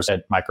competitors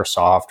at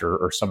Microsoft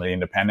or some of the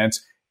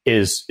independents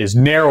is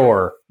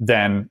narrower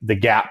than the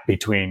gap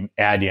between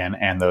Adyen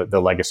and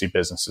the legacy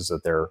businesses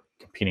that they're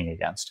competing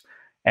against.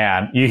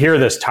 And you hear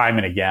this time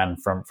and again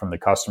from the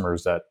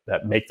customers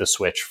that make the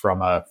switch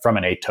from an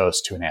Atos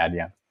to an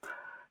Adyen.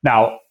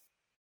 Now,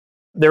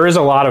 there is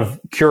a lot of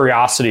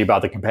curiosity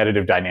about the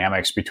competitive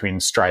dynamics between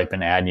Stripe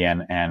and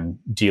Adyen and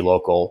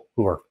dLocal,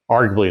 who are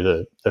arguably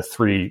the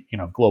three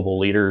global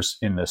leaders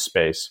in this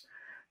space.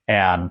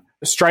 And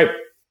Stripe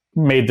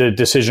made the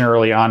decision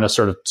early on to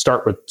sort of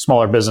start with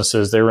smaller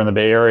businesses. They were in the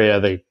Bay Area.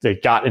 They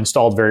got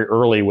installed very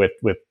early with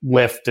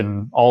Lyft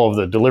and all of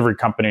the delivery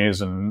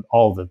companies and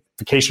all the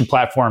vacation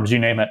platforms, you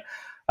name it,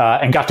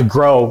 and got to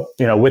grow,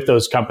 with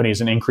those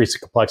companies and increase the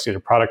complexity of the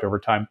product over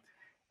time.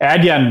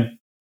 Adyen,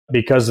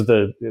 because of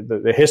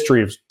the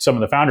history of some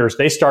of the founders,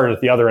 they started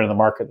at the other end of the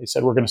market. They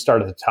said, we're going to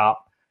start at the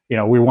top.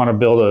 We want to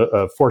build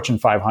a Fortune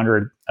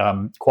 500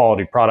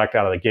 quality product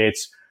out of the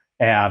gates.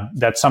 And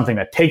that's something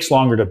that takes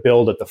longer to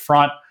build at the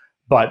front,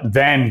 but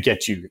then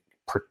gets you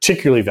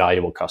particularly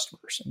valuable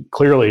customers. And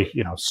clearly,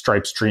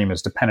 Stripe's dream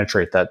is to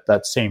penetrate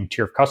that same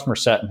tier of customer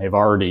set, and they've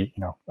already,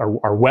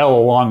 are well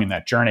along in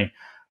that journey.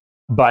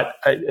 But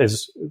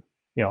as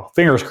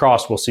fingers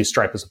crossed, we'll see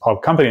Stripe as a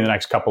public company in the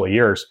next couple of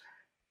years.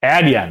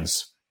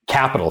 Adyen's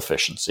capital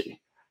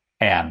efficiency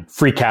and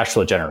free cash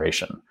flow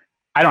generation,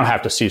 I don't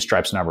have to see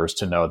Stripe's numbers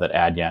to know that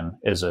Adyen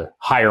is a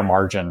higher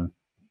margin,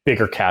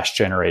 bigger cash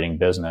generating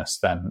business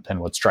than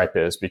what Stripe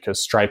is,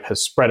 because Stripe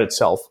has spread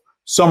itself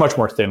so much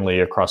more thinly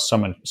across so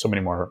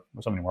many more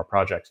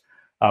projects.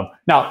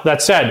 Now,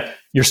 that said,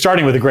 you're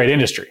starting with a great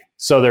industry.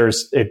 So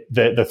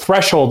the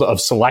threshold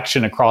of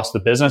selection across the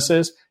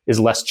businesses is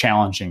less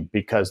challenging,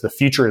 because the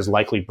future is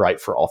likely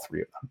bright for all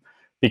three of them,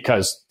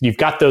 because you've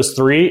got those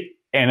three,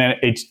 and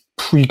then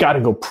you got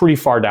to go pretty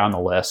far down the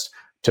list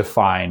to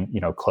find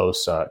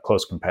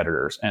close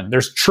competitors. And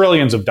there's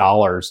trillions of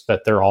dollars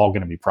that they're all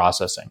going to be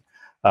processing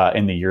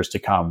in the years to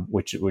come,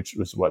 which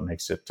was what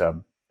makes it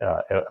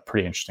a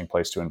pretty interesting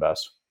place to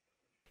invest.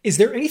 Is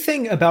there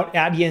anything about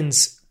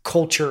Adyen's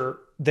culture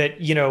that,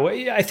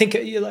 I think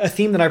a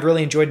theme that I've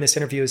really enjoyed in this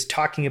interview is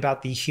talking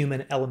about the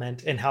human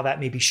element and how that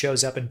maybe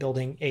shows up in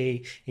building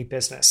a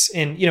business.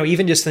 And,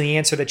 even just in the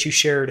answer that you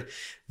shared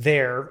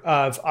there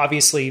of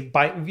obviously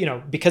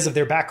because of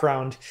their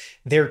background,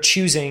 they're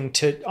choosing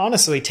to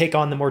honestly take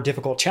on the more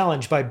difficult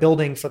challenge by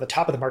building for the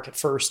top of the market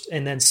first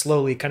and then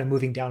slowly kind of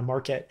moving down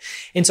market.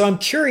 And so I'm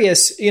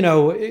curious, you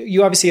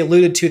obviously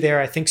alluded to there,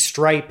 I think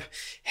Stripe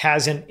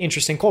has an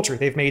interesting culture.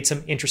 They've made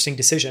some interesting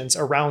decisions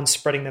around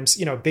spreading them,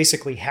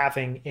 basically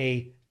having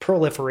a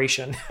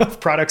proliferation of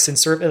products and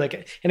service, like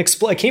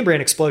a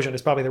Cambrian explosion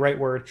is probably the right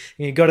word.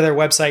 You go to their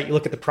website, you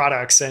look at the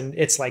products, and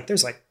it's like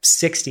there's like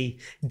 60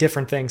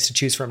 different things to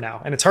choose from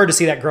now. And it's hard to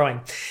see that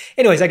growing.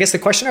 Anyways, I guess the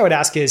question I would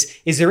ask is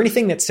there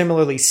anything that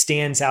similarly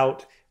stands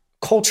out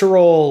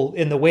cultural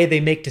in the way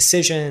they make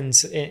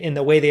decisions, in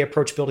the way they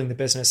approach building the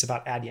business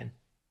about Adyen?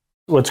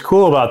 What's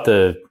cool about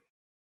the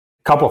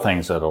couple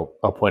things that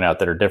I'll point out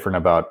that are different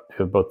about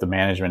both the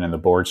management and the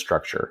board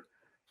structure.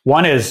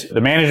 One is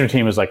the management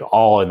team is like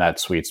all in that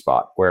sweet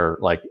spot where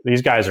like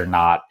these guys are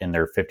not in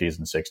their 50s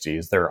and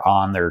 60s. They're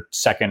on their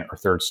second or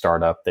third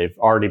startup. They've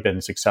already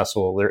been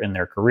successful. They're in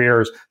their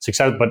careers,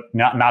 but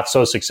not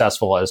so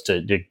successful as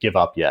to give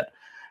up yet.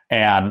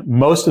 And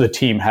most of the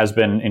team has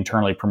been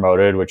internally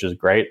promoted, which is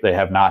great. They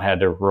have not had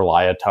to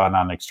rely a ton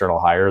on external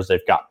hires.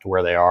 They've got to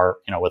where they are,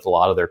 with a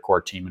lot of their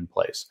core team in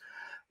place.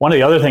 One of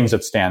the other things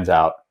that stands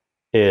out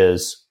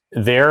is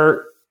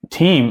their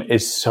team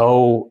is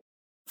so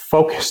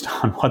focused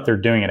on what they're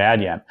doing at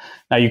Adyen.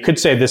 Now, you could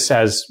say this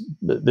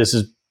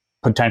is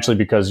potentially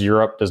because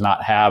Europe does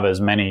not have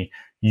as many,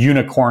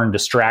 unicorn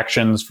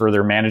distractions for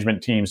their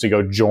management teams to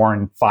go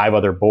join 5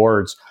 other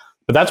boards.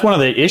 But that's one of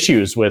the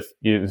issues with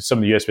some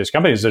of the US-based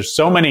companies. There's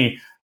so many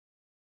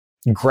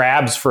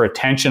grabs for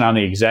attention on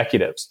the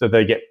executives that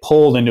they get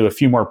pulled into a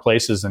few more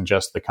places than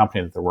just the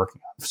company that they're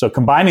working on. So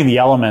combining the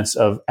elements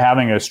of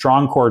having a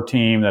strong core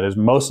team that has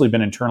mostly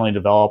been internally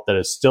developed, that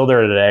is still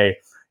there today,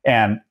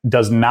 and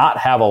does not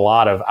have a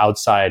lot of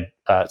outside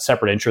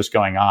separate interests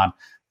going on,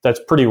 that's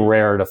pretty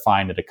rare to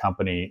find at a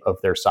company of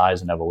their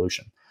size and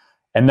evolution.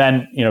 And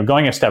then,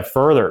 going a step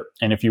further,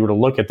 and if you were to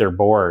look at their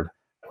board,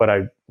 what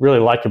I really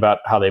like about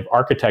how they've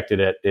architected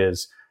it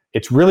is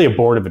it's really a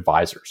board of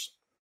advisors.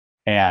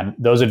 And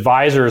those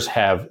advisors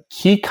have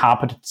key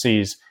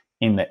competencies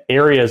in the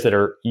areas that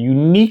are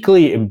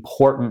uniquely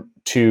important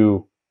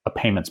to a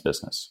payments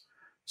business.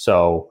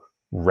 So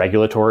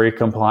regulatory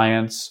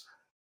compliance,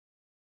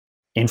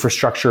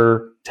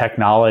 infrastructure,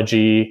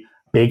 technology,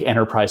 big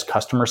enterprise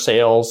customer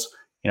sales.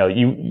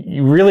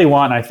 You really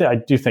want, I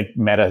do think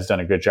Meta has done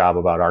a good job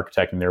about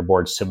architecting their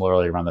board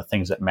similarly around the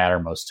things that matter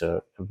most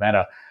to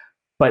Meta.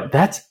 But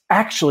that's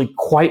actually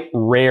quite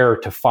rare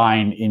to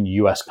find in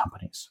US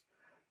companies.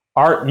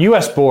 Our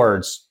US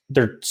boards,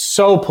 they're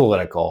so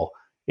political.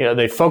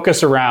 They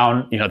focus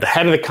around, the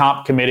head of the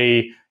comp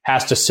committee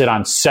has to sit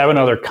on 7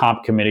 other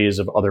comp committees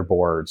of other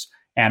boards.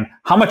 And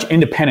how much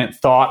independent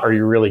thought are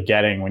you really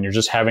getting when you're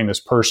just having this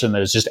person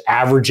that is just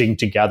averaging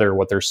together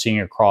what they're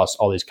seeing across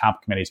all these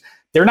comp committees?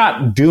 They're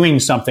not doing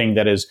something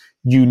that is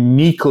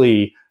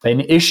uniquely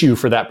an issue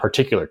for that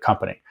particular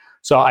company.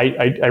 So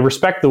I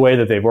respect the way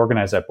that they've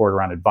organized that board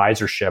around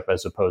advisorship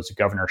as opposed to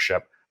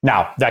governorship.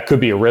 Now, that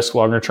could be a risk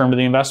longer term to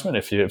the investment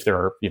if there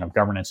are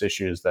governance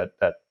issues that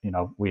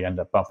we end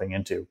up bumping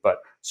into. But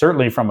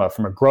certainly from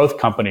a growth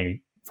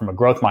company, from a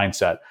growth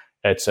mindset,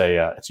 it's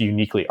a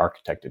uniquely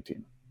architected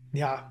team.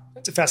 Yeah,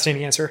 that's a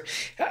fascinating answer.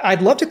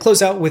 I'd love to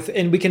close out with,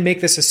 and we can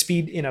make this a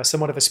speed,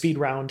 somewhat of a speed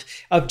round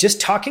of just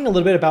talking a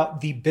little bit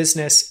about the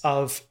business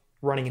of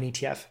running an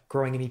ETF,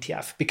 growing an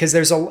ETF, because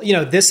there's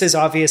this is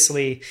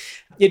obviously,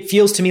 it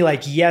feels to me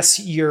like, yes,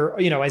 you're,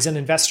 as an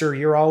investor,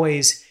 you're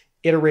always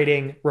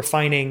iterating,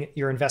 refining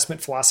your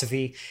investment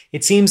philosophy.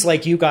 It seems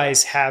like you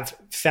guys have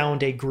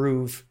found a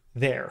groove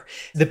there.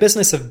 The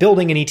business of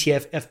building an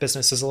ETF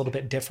business is a little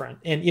bit different.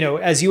 And,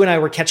 as you and I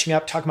were catching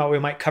up, talking about what we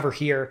might cover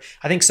here,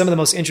 I think some of the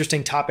most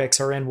interesting topics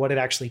are in what it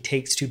actually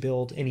takes to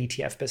build an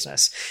ETF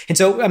business. And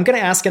so I'm going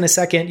to ask in a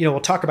second, we'll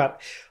talk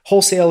about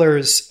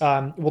wholesalers,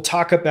 we'll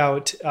talk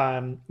about,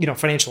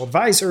 financial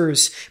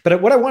advisors.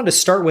 But what I wanted to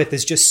start with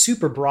is just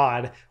super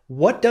broad.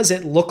 What does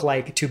it look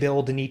like to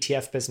build an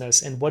ETF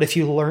business? And what have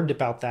you learned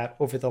about that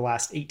over the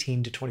last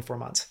 18 to 24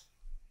 months?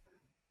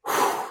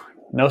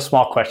 No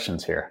small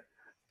questions here.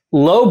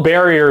 Low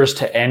barriers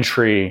to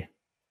entry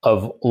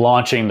of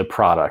launching the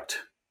product.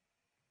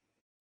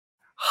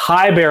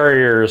 High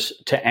barriers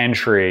to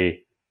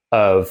entry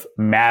of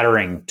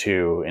mattering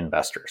to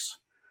investors.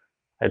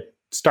 I'd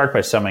start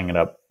by summing it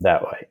up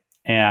that way.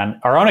 And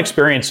our own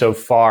experience so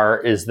far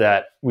is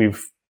that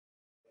we've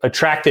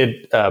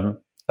attracted a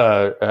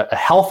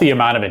healthy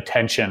amount of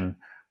attention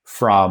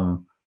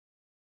from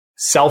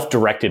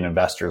self-directed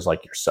investors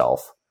like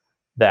yourself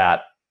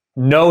that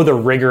know the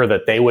rigor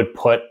that they would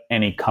put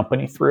any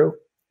company through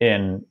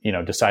in,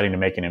 deciding to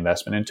make an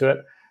investment into it,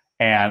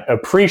 and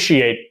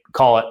appreciate,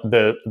 call it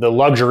the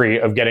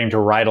luxury of getting to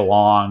ride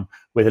along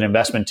with an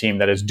investment team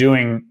that is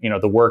doing,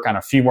 the work on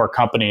a few more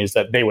companies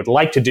that they would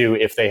like to do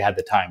if they had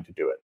the time to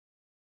do it.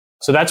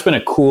 So that's been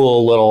a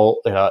cool little,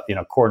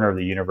 corner of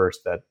the universe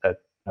that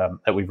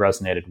we've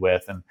resonated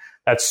with. And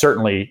that's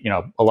certainly,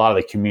 a lot of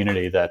the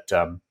community that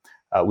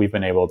we've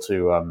been able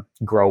to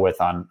grow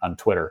with on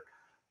Twitter.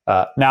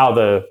 Now,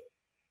 the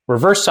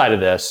reverse side of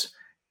this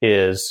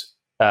is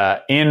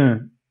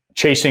in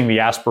chasing the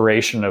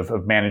aspiration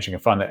of managing a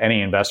fund that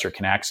any investor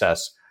can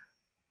access.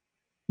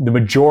 The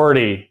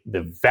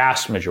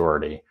vast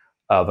majority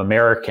of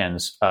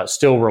Americans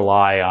still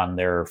rely on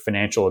their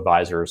financial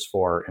advisors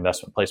for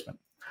investment placement.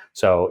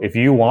 So if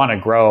you want to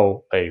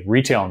grow a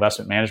retail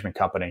investment management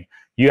company,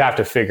 you have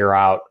to figure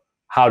out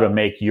how to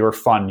make your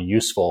fund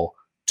useful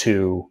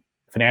to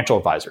financial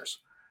advisors.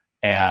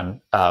 And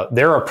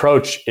their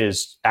approach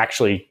is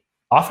actually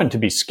often to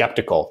be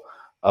skeptical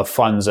of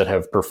funds that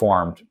have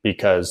performed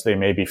because they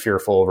may be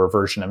fearful of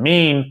reversion to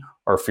mean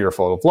or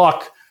fearful of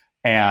luck.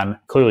 And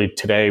clearly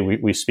today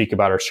we speak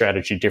about our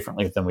strategy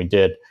differently than we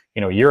did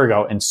a year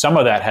ago. And some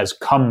of that has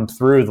come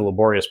through the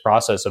laborious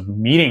process of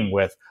meeting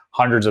with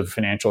hundreds of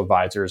financial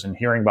advisors and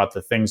hearing about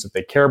the things that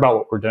they care about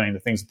what we're doing, the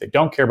things that they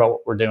don't care about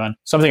what we're doing.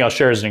 Something I'll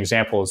share as an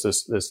example is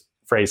this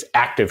phrase,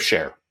 active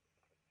share.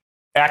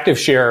 Active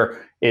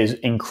share is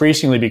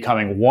increasingly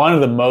becoming one of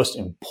the most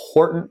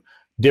important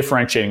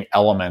differentiating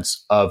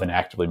elements of an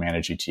actively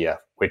managed ETF,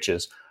 which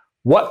is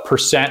what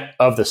percent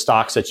of the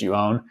stocks that you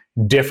own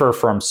differ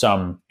from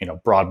some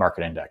broad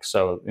market index.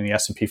 So in the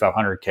S&P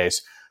 500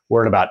 case,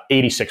 we're at about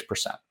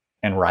 86%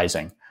 and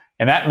rising.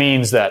 And that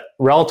means that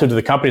relative to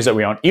the companies that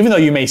we own, even though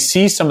you may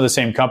see some of the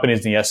same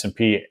companies in the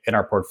S&P in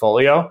our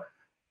portfolio,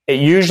 it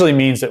usually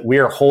means that we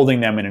are holding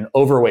them in an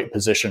overweight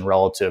position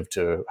relative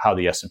to how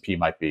the S&P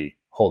might be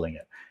holding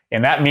it.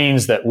 And that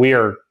means that we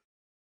are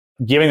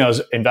giving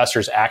those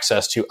investors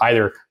access to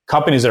either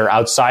companies that are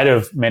outside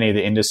of many of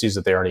the indices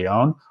that they already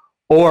own,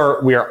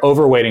 or we are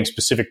overweighting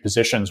specific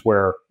positions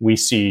where we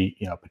see,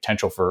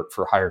 potential for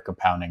higher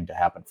compounding to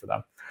happen for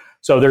them.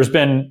 So there's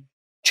been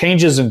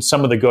changes in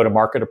some of the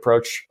go-to-market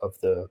approach of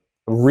the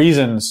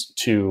reasons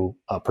to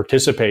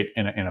participate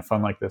in a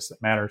fund like this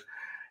that matters.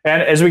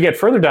 And as we get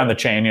further down the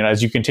chain,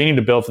 as you continue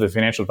to build for the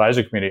financial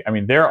advisory community,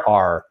 there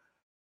are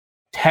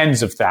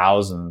tens of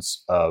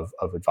thousands of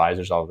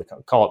advisors all over the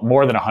country, call it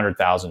more than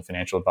 100,000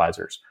 financial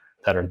advisors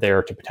that are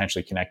there to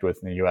potentially connect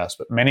with in the US.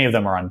 But many of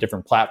them are on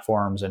different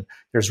platforms, and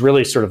there's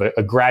really sort of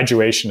a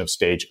graduation of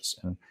stages.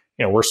 And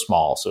we're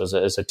small. So as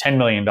a $10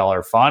 million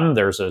fund,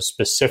 there's a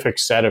specific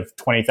set of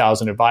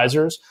 20,000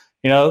 advisors,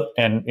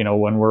 and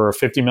when we're a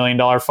 $50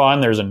 million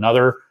fund, there's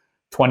another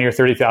 20 or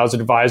 30,000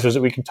 advisors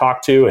that we can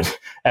talk to. And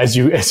as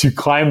you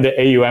climb the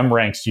AUM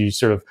ranks, you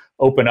sort of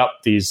open up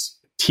these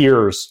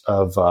tiers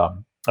of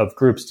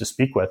groups to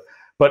speak with.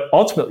 But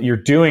ultimately, you're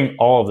doing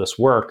all of this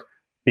work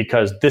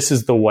because this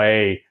is the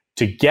way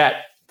to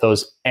get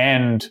those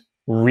end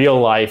real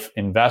life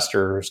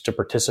investors to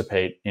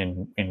participate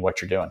in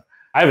what you're doing.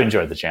 I've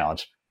enjoyed the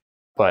challenge,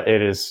 but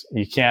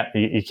you can't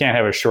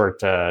have a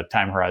short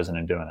time horizon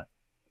in doing it.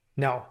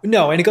 No.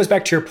 And it goes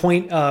back to your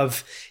point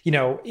of,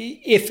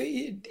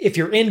 if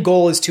your end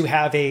goal is to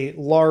have a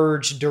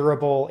large,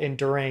 durable,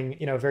 enduring,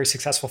 very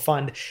successful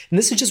fund, and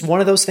this is just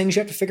one of those things you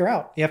have to figure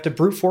out. You have to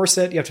brute force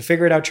it. You have to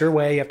figure it out your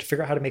way. You have to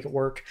figure out how to make it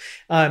work.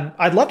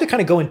 I'd love to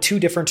kind of go in two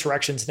different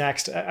directions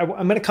next. I'm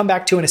going to come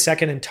back to in a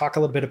second and talk a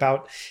little bit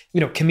about,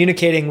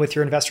 communicating with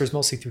your investors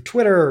mostly through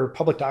Twitter or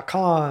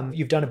public.com.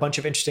 You've done a bunch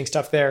of interesting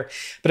stuff there,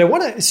 but I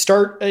want to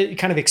start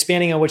kind of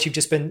expanding on what you've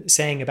just been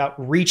saying about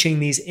reaching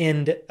these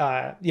end,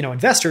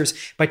 investors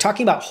by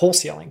talking about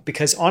wholesaling.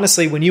 Because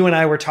honestly, when you and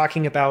I were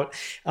talking about,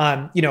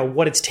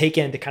 what it's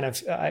taken to kind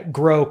of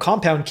grow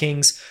Compound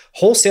Kings,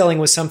 wholesaling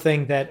was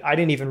something that I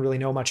didn't even really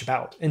know much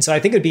about. And so I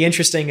think it'd be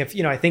interesting if,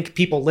 I think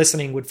people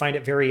listening would find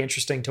it very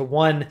interesting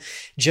to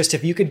just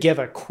if you could give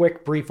a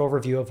quick, brief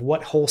overview of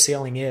what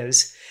wholesaling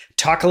is,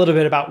 talk a little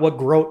bit about what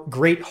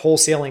great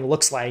wholesaling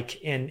looks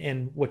like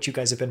in what you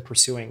guys have been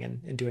pursuing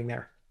and doing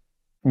there.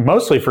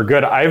 Mostly for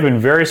good. I've been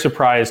very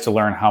surprised to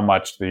learn how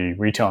much the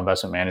retail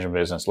investment management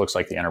business looks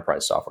like the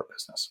enterprise software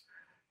business.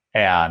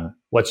 And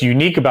what's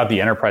unique about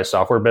the enterprise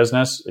software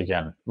business,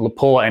 again,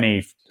 pull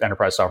any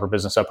enterprise software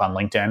business up on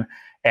LinkedIn,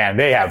 and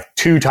they have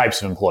two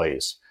types of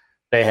employees.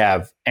 They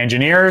have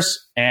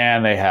engineers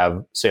and they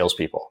have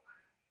salespeople.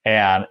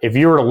 And if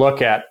you were to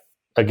look at,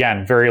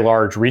 again, very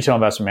large retail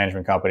investment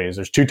management companies,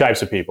 there's two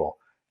types of people.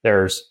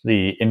 There's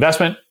the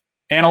investment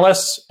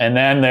analysts, and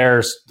then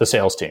there's the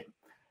sales team.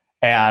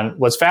 And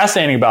what's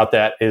fascinating about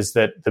that is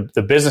that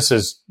the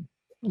businesses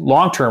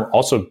long-term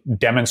also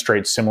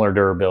demonstrate similar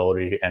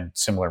durability and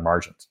similar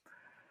margins.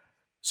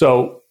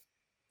 So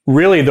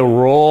really the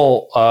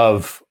role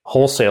of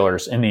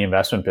wholesalers in the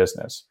investment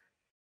business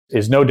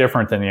is no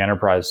different than the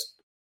enterprise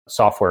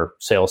software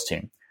sales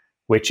team,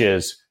 which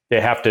is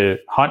they have to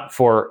hunt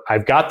for,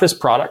 I've got this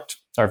product,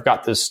 or I've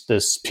got this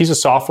piece of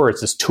software,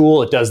 it's this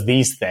tool, it does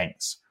these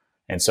things.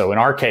 And so in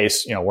our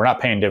case, we're not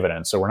paying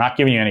dividends, so we're not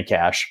giving you any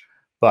cash,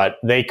 but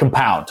they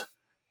compound.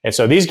 And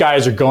so these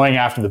guys are going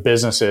after the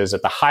businesses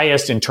at the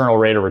highest internal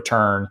rate of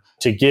return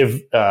to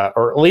give,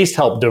 or at least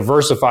help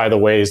diversify the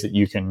ways that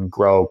you can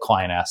grow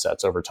client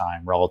assets over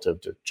time relative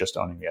to just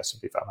owning the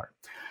S&P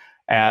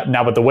 500.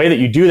 Now, but the way that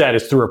you do that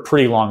is through a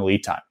pretty long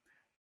lead time.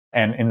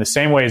 And in the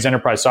same way as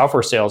enterprise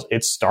software sales,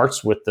 it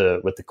starts with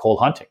the cold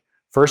hunting.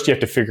 First, you have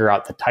to figure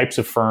out the types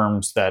of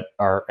firms that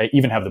are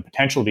even have the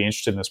potential to be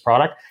interested in this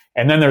product.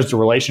 And then there's the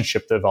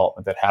relationship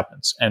development that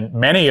happens. And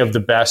many of the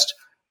best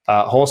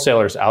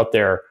wholesalers out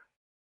there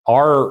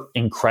are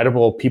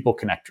incredible people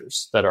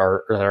connectors that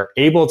are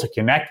able to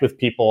connect with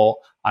people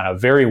on a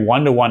very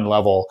one-to-one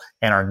level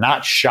and are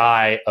not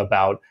shy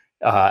about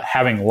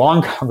having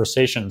long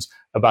conversations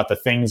about the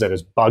things that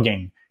is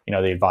bugging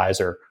the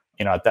advisor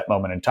at that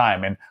moment in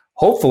time. And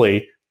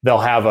hopefully they'll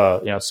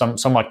have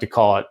some like to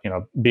call it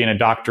being a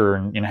doctor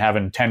and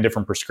having 10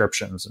 different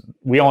prescriptions.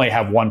 We only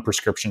have one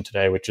prescription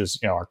today, which is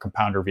our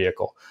compounder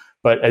vehicle.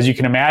 But as you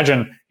can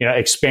imagine,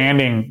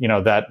 expanding,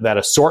 that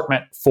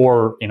assortment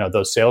for,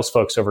 those sales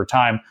folks over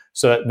time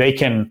so that they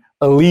can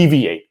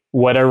alleviate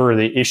whatever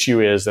the issue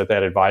is that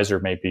advisor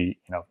may be,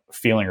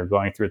 feeling or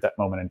going through at that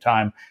moment in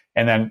time.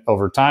 And then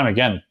over time,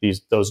 again,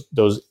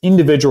 those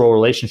individual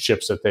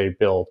relationships that they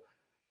build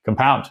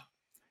compound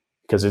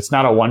because it's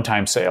not a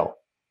one-time sale.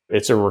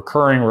 It's a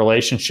recurring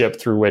relationship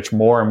through which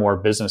more and more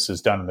business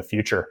is done in the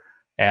future.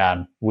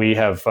 And we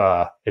have,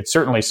 it's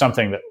certainly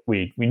something that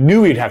we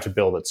knew we'd have to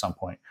build at some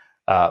point.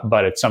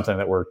 But it's something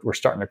that we're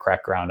starting to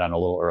crack ground on a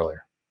little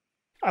earlier.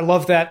 I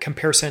love that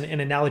comparison and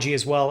analogy,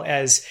 as well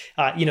as,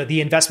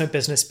 the investment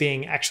business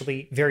being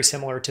actually very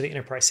similar to the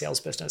enterprise sales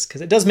business,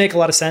 because it does make a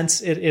lot of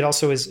sense. It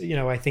also is,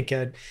 I think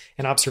an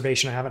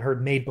observation I haven't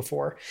heard made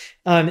before.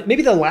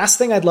 Maybe the last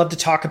thing I'd love to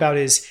talk about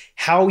is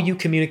how you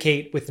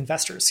communicate with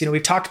investors.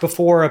 We've talked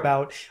before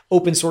about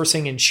open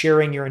sourcing and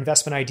sharing your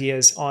investment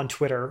ideas on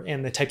Twitter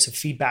and the types of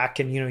feedback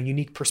and,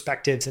 unique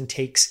perspectives and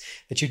takes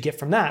that you'd get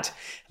from that.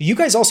 You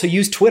guys also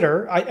use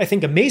Twitter, I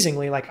think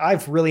amazingly. Like,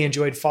 I've really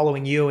enjoyed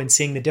following you and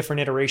seeing the different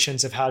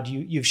iterations of how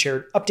you've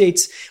shared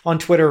updates on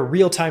Twitter,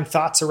 real-time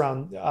thoughts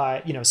around,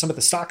 some of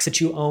the stocks that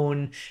you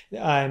own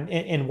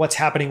and what's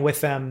happening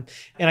with them.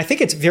 And I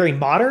think it's very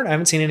modern. I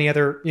haven't seen any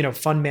other,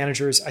 fund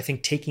managers, I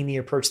think, taking the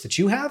approach that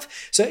you have.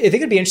 So I think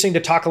it'd be interesting to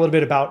talk a little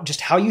bit about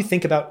just how you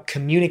think about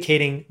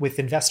communicating with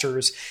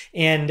investors.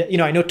 And,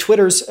 I know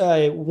Twitter's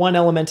one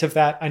element of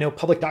that. I know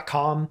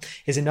public.com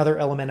is another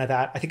element of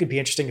that. I think it'd be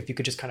interesting if you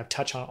could just kind of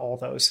touch on all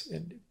those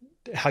and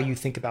how you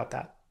think about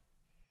that.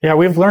 Yeah,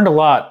 we've learned a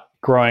lot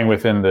growing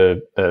within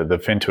the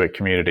FinTwit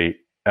community.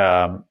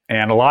 And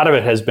a lot of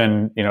it has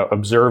been,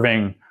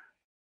 observing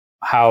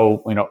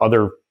how,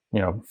 other,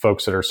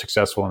 folks that are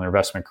successful in their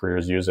investment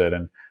careers use it.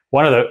 And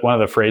one of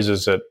the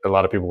phrases that a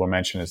lot of people will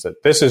mention is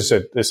that this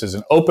is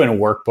an open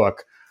workbook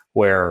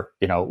where,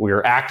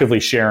 we're actively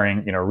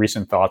sharing,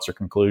 recent thoughts or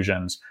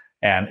conclusions.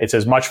 And it's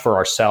as much for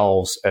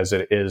ourselves as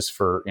it is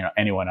for,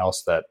 anyone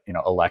else that,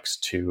 elects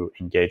to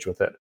engage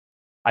with it.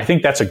 I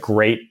think that's a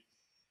great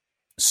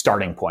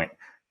starting point,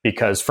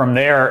 because from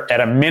there, at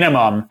a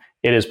minimum,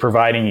 it is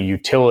providing a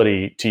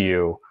utility to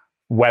you,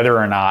 whether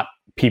or not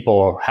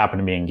people happen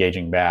to be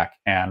engaging back.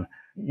 And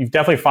you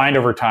definitely find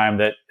over time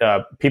that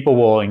people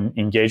will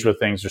engage with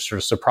things or sort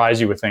of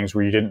surprise you with things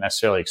where you didn't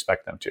necessarily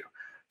expect them to.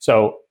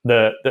 So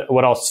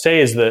what I'll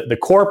say is the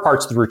core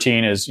parts of the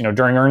routine is,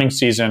 during earnings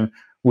season,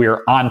 we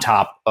are on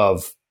top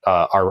of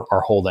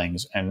our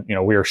holdings, and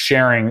we are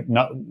sharing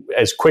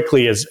as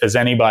quickly as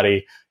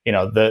anybody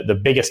the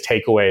biggest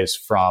takeaways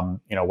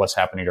from what's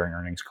happening during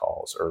earnings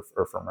calls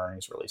or from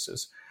earnings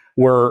releases.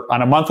 We're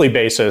on a monthly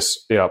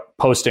basis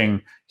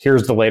posting,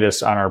 here's the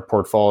latest on our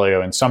portfolio,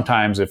 and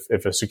sometimes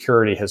if a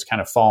security has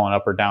kind of fallen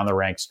up or down the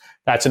ranks,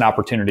 that's an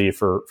opportunity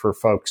for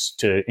folks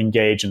to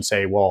engage and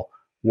say, well,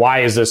 why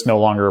is this no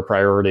longer a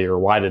priority, or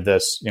why did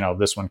this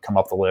one come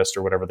up the list,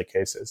 or whatever the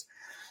case is.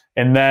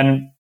 And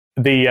then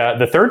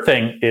the third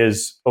thing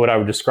is what I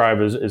would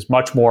describe as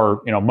much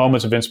more,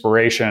 moments of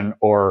inspiration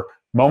or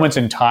moments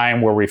in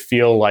time where we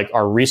feel like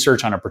our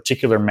research on a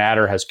particular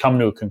matter has come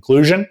to a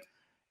conclusion,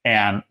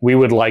 and we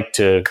would like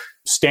to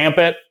stamp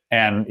it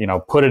and,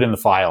 put it in the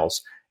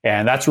files.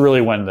 And that's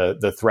really when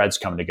the threads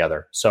come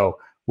together. So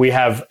we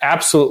have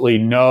absolutely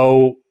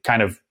no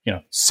kind of,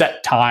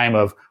 set time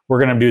of we're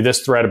going to do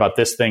this thread about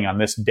this thing on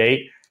this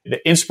date.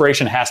 The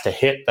inspiration has to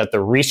hit that the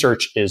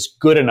research is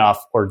good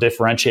enough or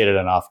differentiated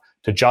enough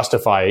to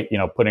justify,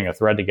 putting a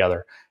thread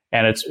together.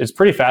 And it's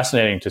pretty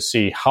fascinating to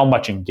see how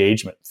much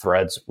engagement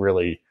threads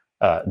really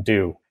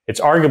do. It's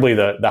arguably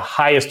the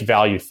highest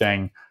value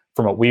thing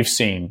from what we've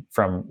seen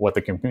from what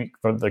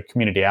the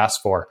community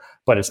asks for,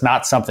 but it's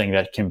not something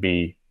that can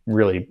be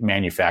really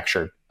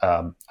manufactured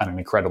on an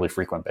incredibly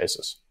frequent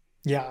basis.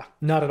 Yeah,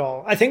 not at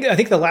all. I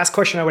think the last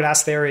question I would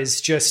ask there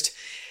is just,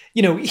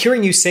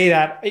 hearing you say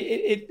that,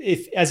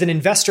 if as an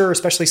investor,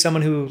 especially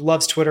someone who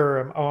loves Twitter,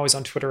 I'm always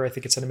on Twitter. I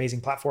think it's an amazing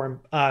platform.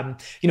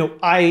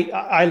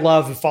 I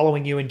love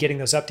following you and getting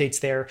those updates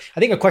there. I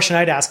think a question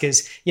I'd ask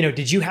is,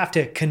 did you have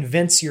to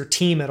convince your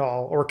team at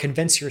all, or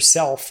convince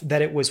yourself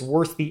that it was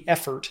worth the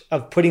effort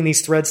of putting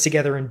these threads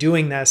together and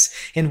doing this?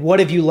 And what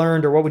have you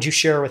learned, or what would you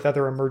share with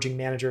other emerging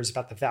managers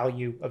about the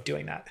value of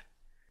doing that?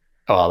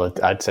 Well,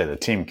 I'd say the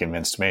team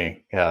convinced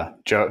me. Yeah,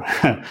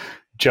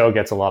 Joe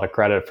gets a lot of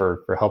credit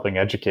for helping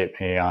educate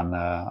me on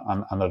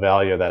the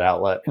value of that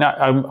outlet. And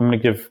I'm going to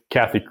give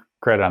Kathy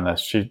credit on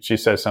this. She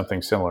says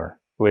something similar,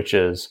 which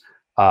is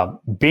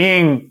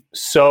being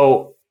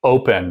so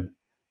open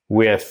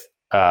with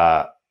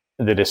the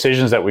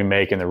decisions that we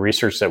make and the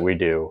research that we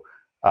do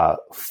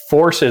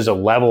forces a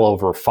level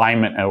of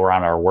refinement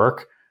around our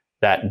work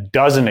that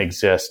doesn't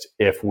exist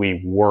if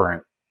we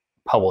weren't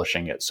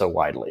publishing it so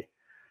widely.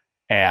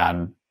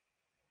 And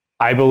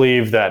I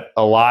believe that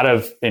a lot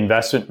of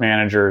investment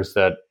managers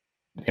that,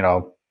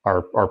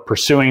 are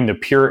pursuing the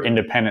pure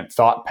independent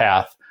thought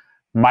path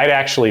might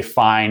actually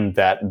find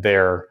that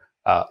their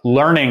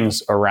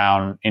learnings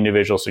around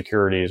individual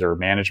securities or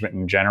management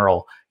in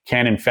general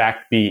can in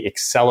fact be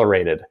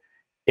accelerated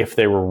if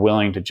they were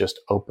willing to just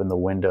open the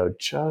window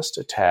just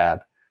a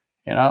tad.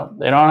 They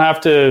don't have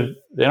to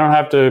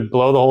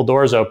blow the whole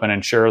doors open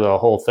and share the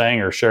whole thing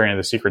or share any of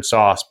the secret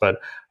sauce. But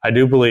I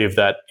do believe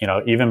that,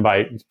 even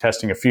by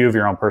testing a few of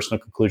your own personal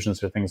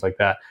conclusions or things like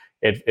that,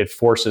 it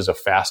forces a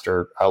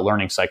faster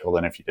learning cycle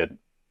than if you didn't.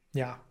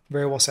 Yeah,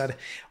 very well said.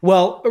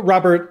 Well,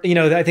 Robert,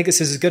 I think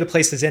this is as good a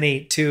place as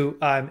any to,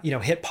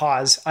 hit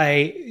pause.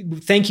 I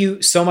thank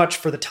you so much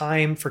for the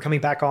time, for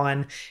coming back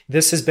on.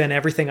 This has been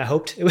everything I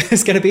hoped it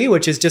was going to be,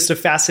 which is just a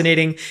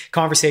fascinating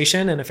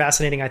conversation and a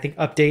fascinating, I think,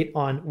 update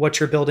on what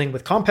you're building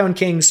with Compound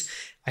Kings.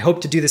 I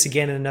hope to do this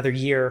again in another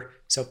year.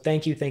 So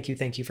thank you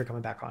for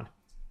coming back on.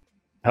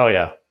 Oh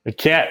yeah. We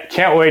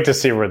can't wait to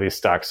see where these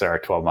stocks are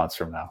 12 months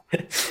from now.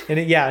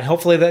 And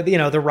hopefully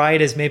the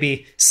ride is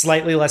maybe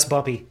slightly less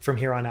bumpy from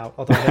here on out,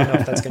 although I don't know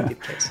if that's going to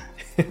be the case.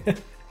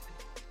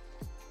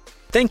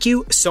 Thank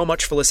you so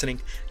much for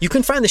listening. You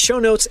can find the show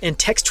notes and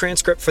text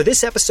transcript for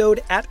this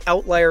episode at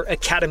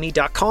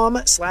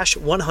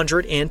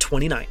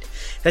outlieracademy.com/129.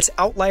 That's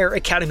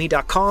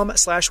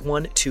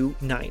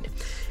outlieracademy.com/129.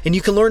 And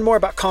you can learn more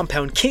about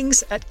Compound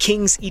Kings at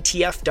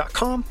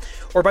kingsetf.com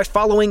or by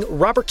following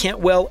Robert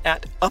Cantwell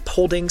at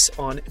Upholdings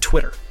on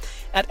Twitter.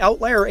 At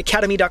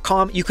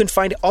outlieracademy.com, you can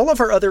find all of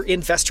our other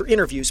investor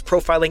interviews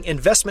profiling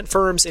investment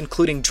firms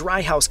including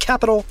Dry House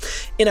Capital,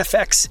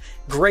 NFX,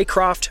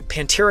 Greycroft,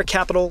 Pantera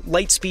Capital,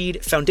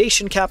 Lightspeed,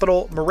 Foundation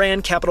Capital,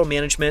 Moran Capital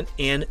Management,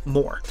 and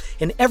more.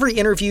 In every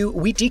interview,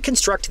 we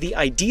deconstruct the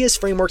ideas,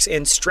 frameworks,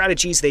 and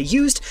strategies they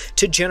used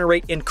to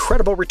generate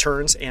incredible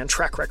returns and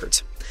track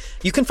records.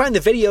 You can find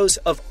the videos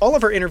of all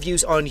of our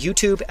interviews on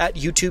YouTube at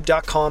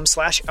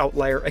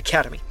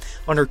youtube.com/outlieracademy.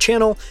 On our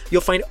channel,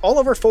 you'll find all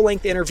of our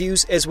full-length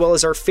interviews as well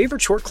as our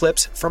favorite short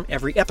clips from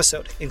every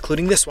episode,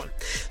 including this one.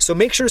 So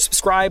make sure to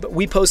subscribe.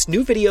 We post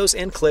new videos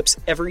and clips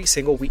every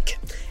single week.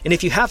 And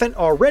if you haven't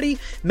already,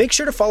 make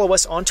sure to follow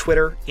us on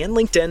Twitter and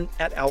LinkedIn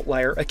at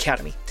Outlier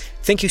Academy.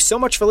 Thank you so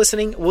much for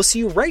listening. We'll see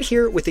you right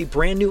here with a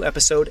brand new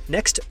episode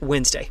next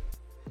Wednesday.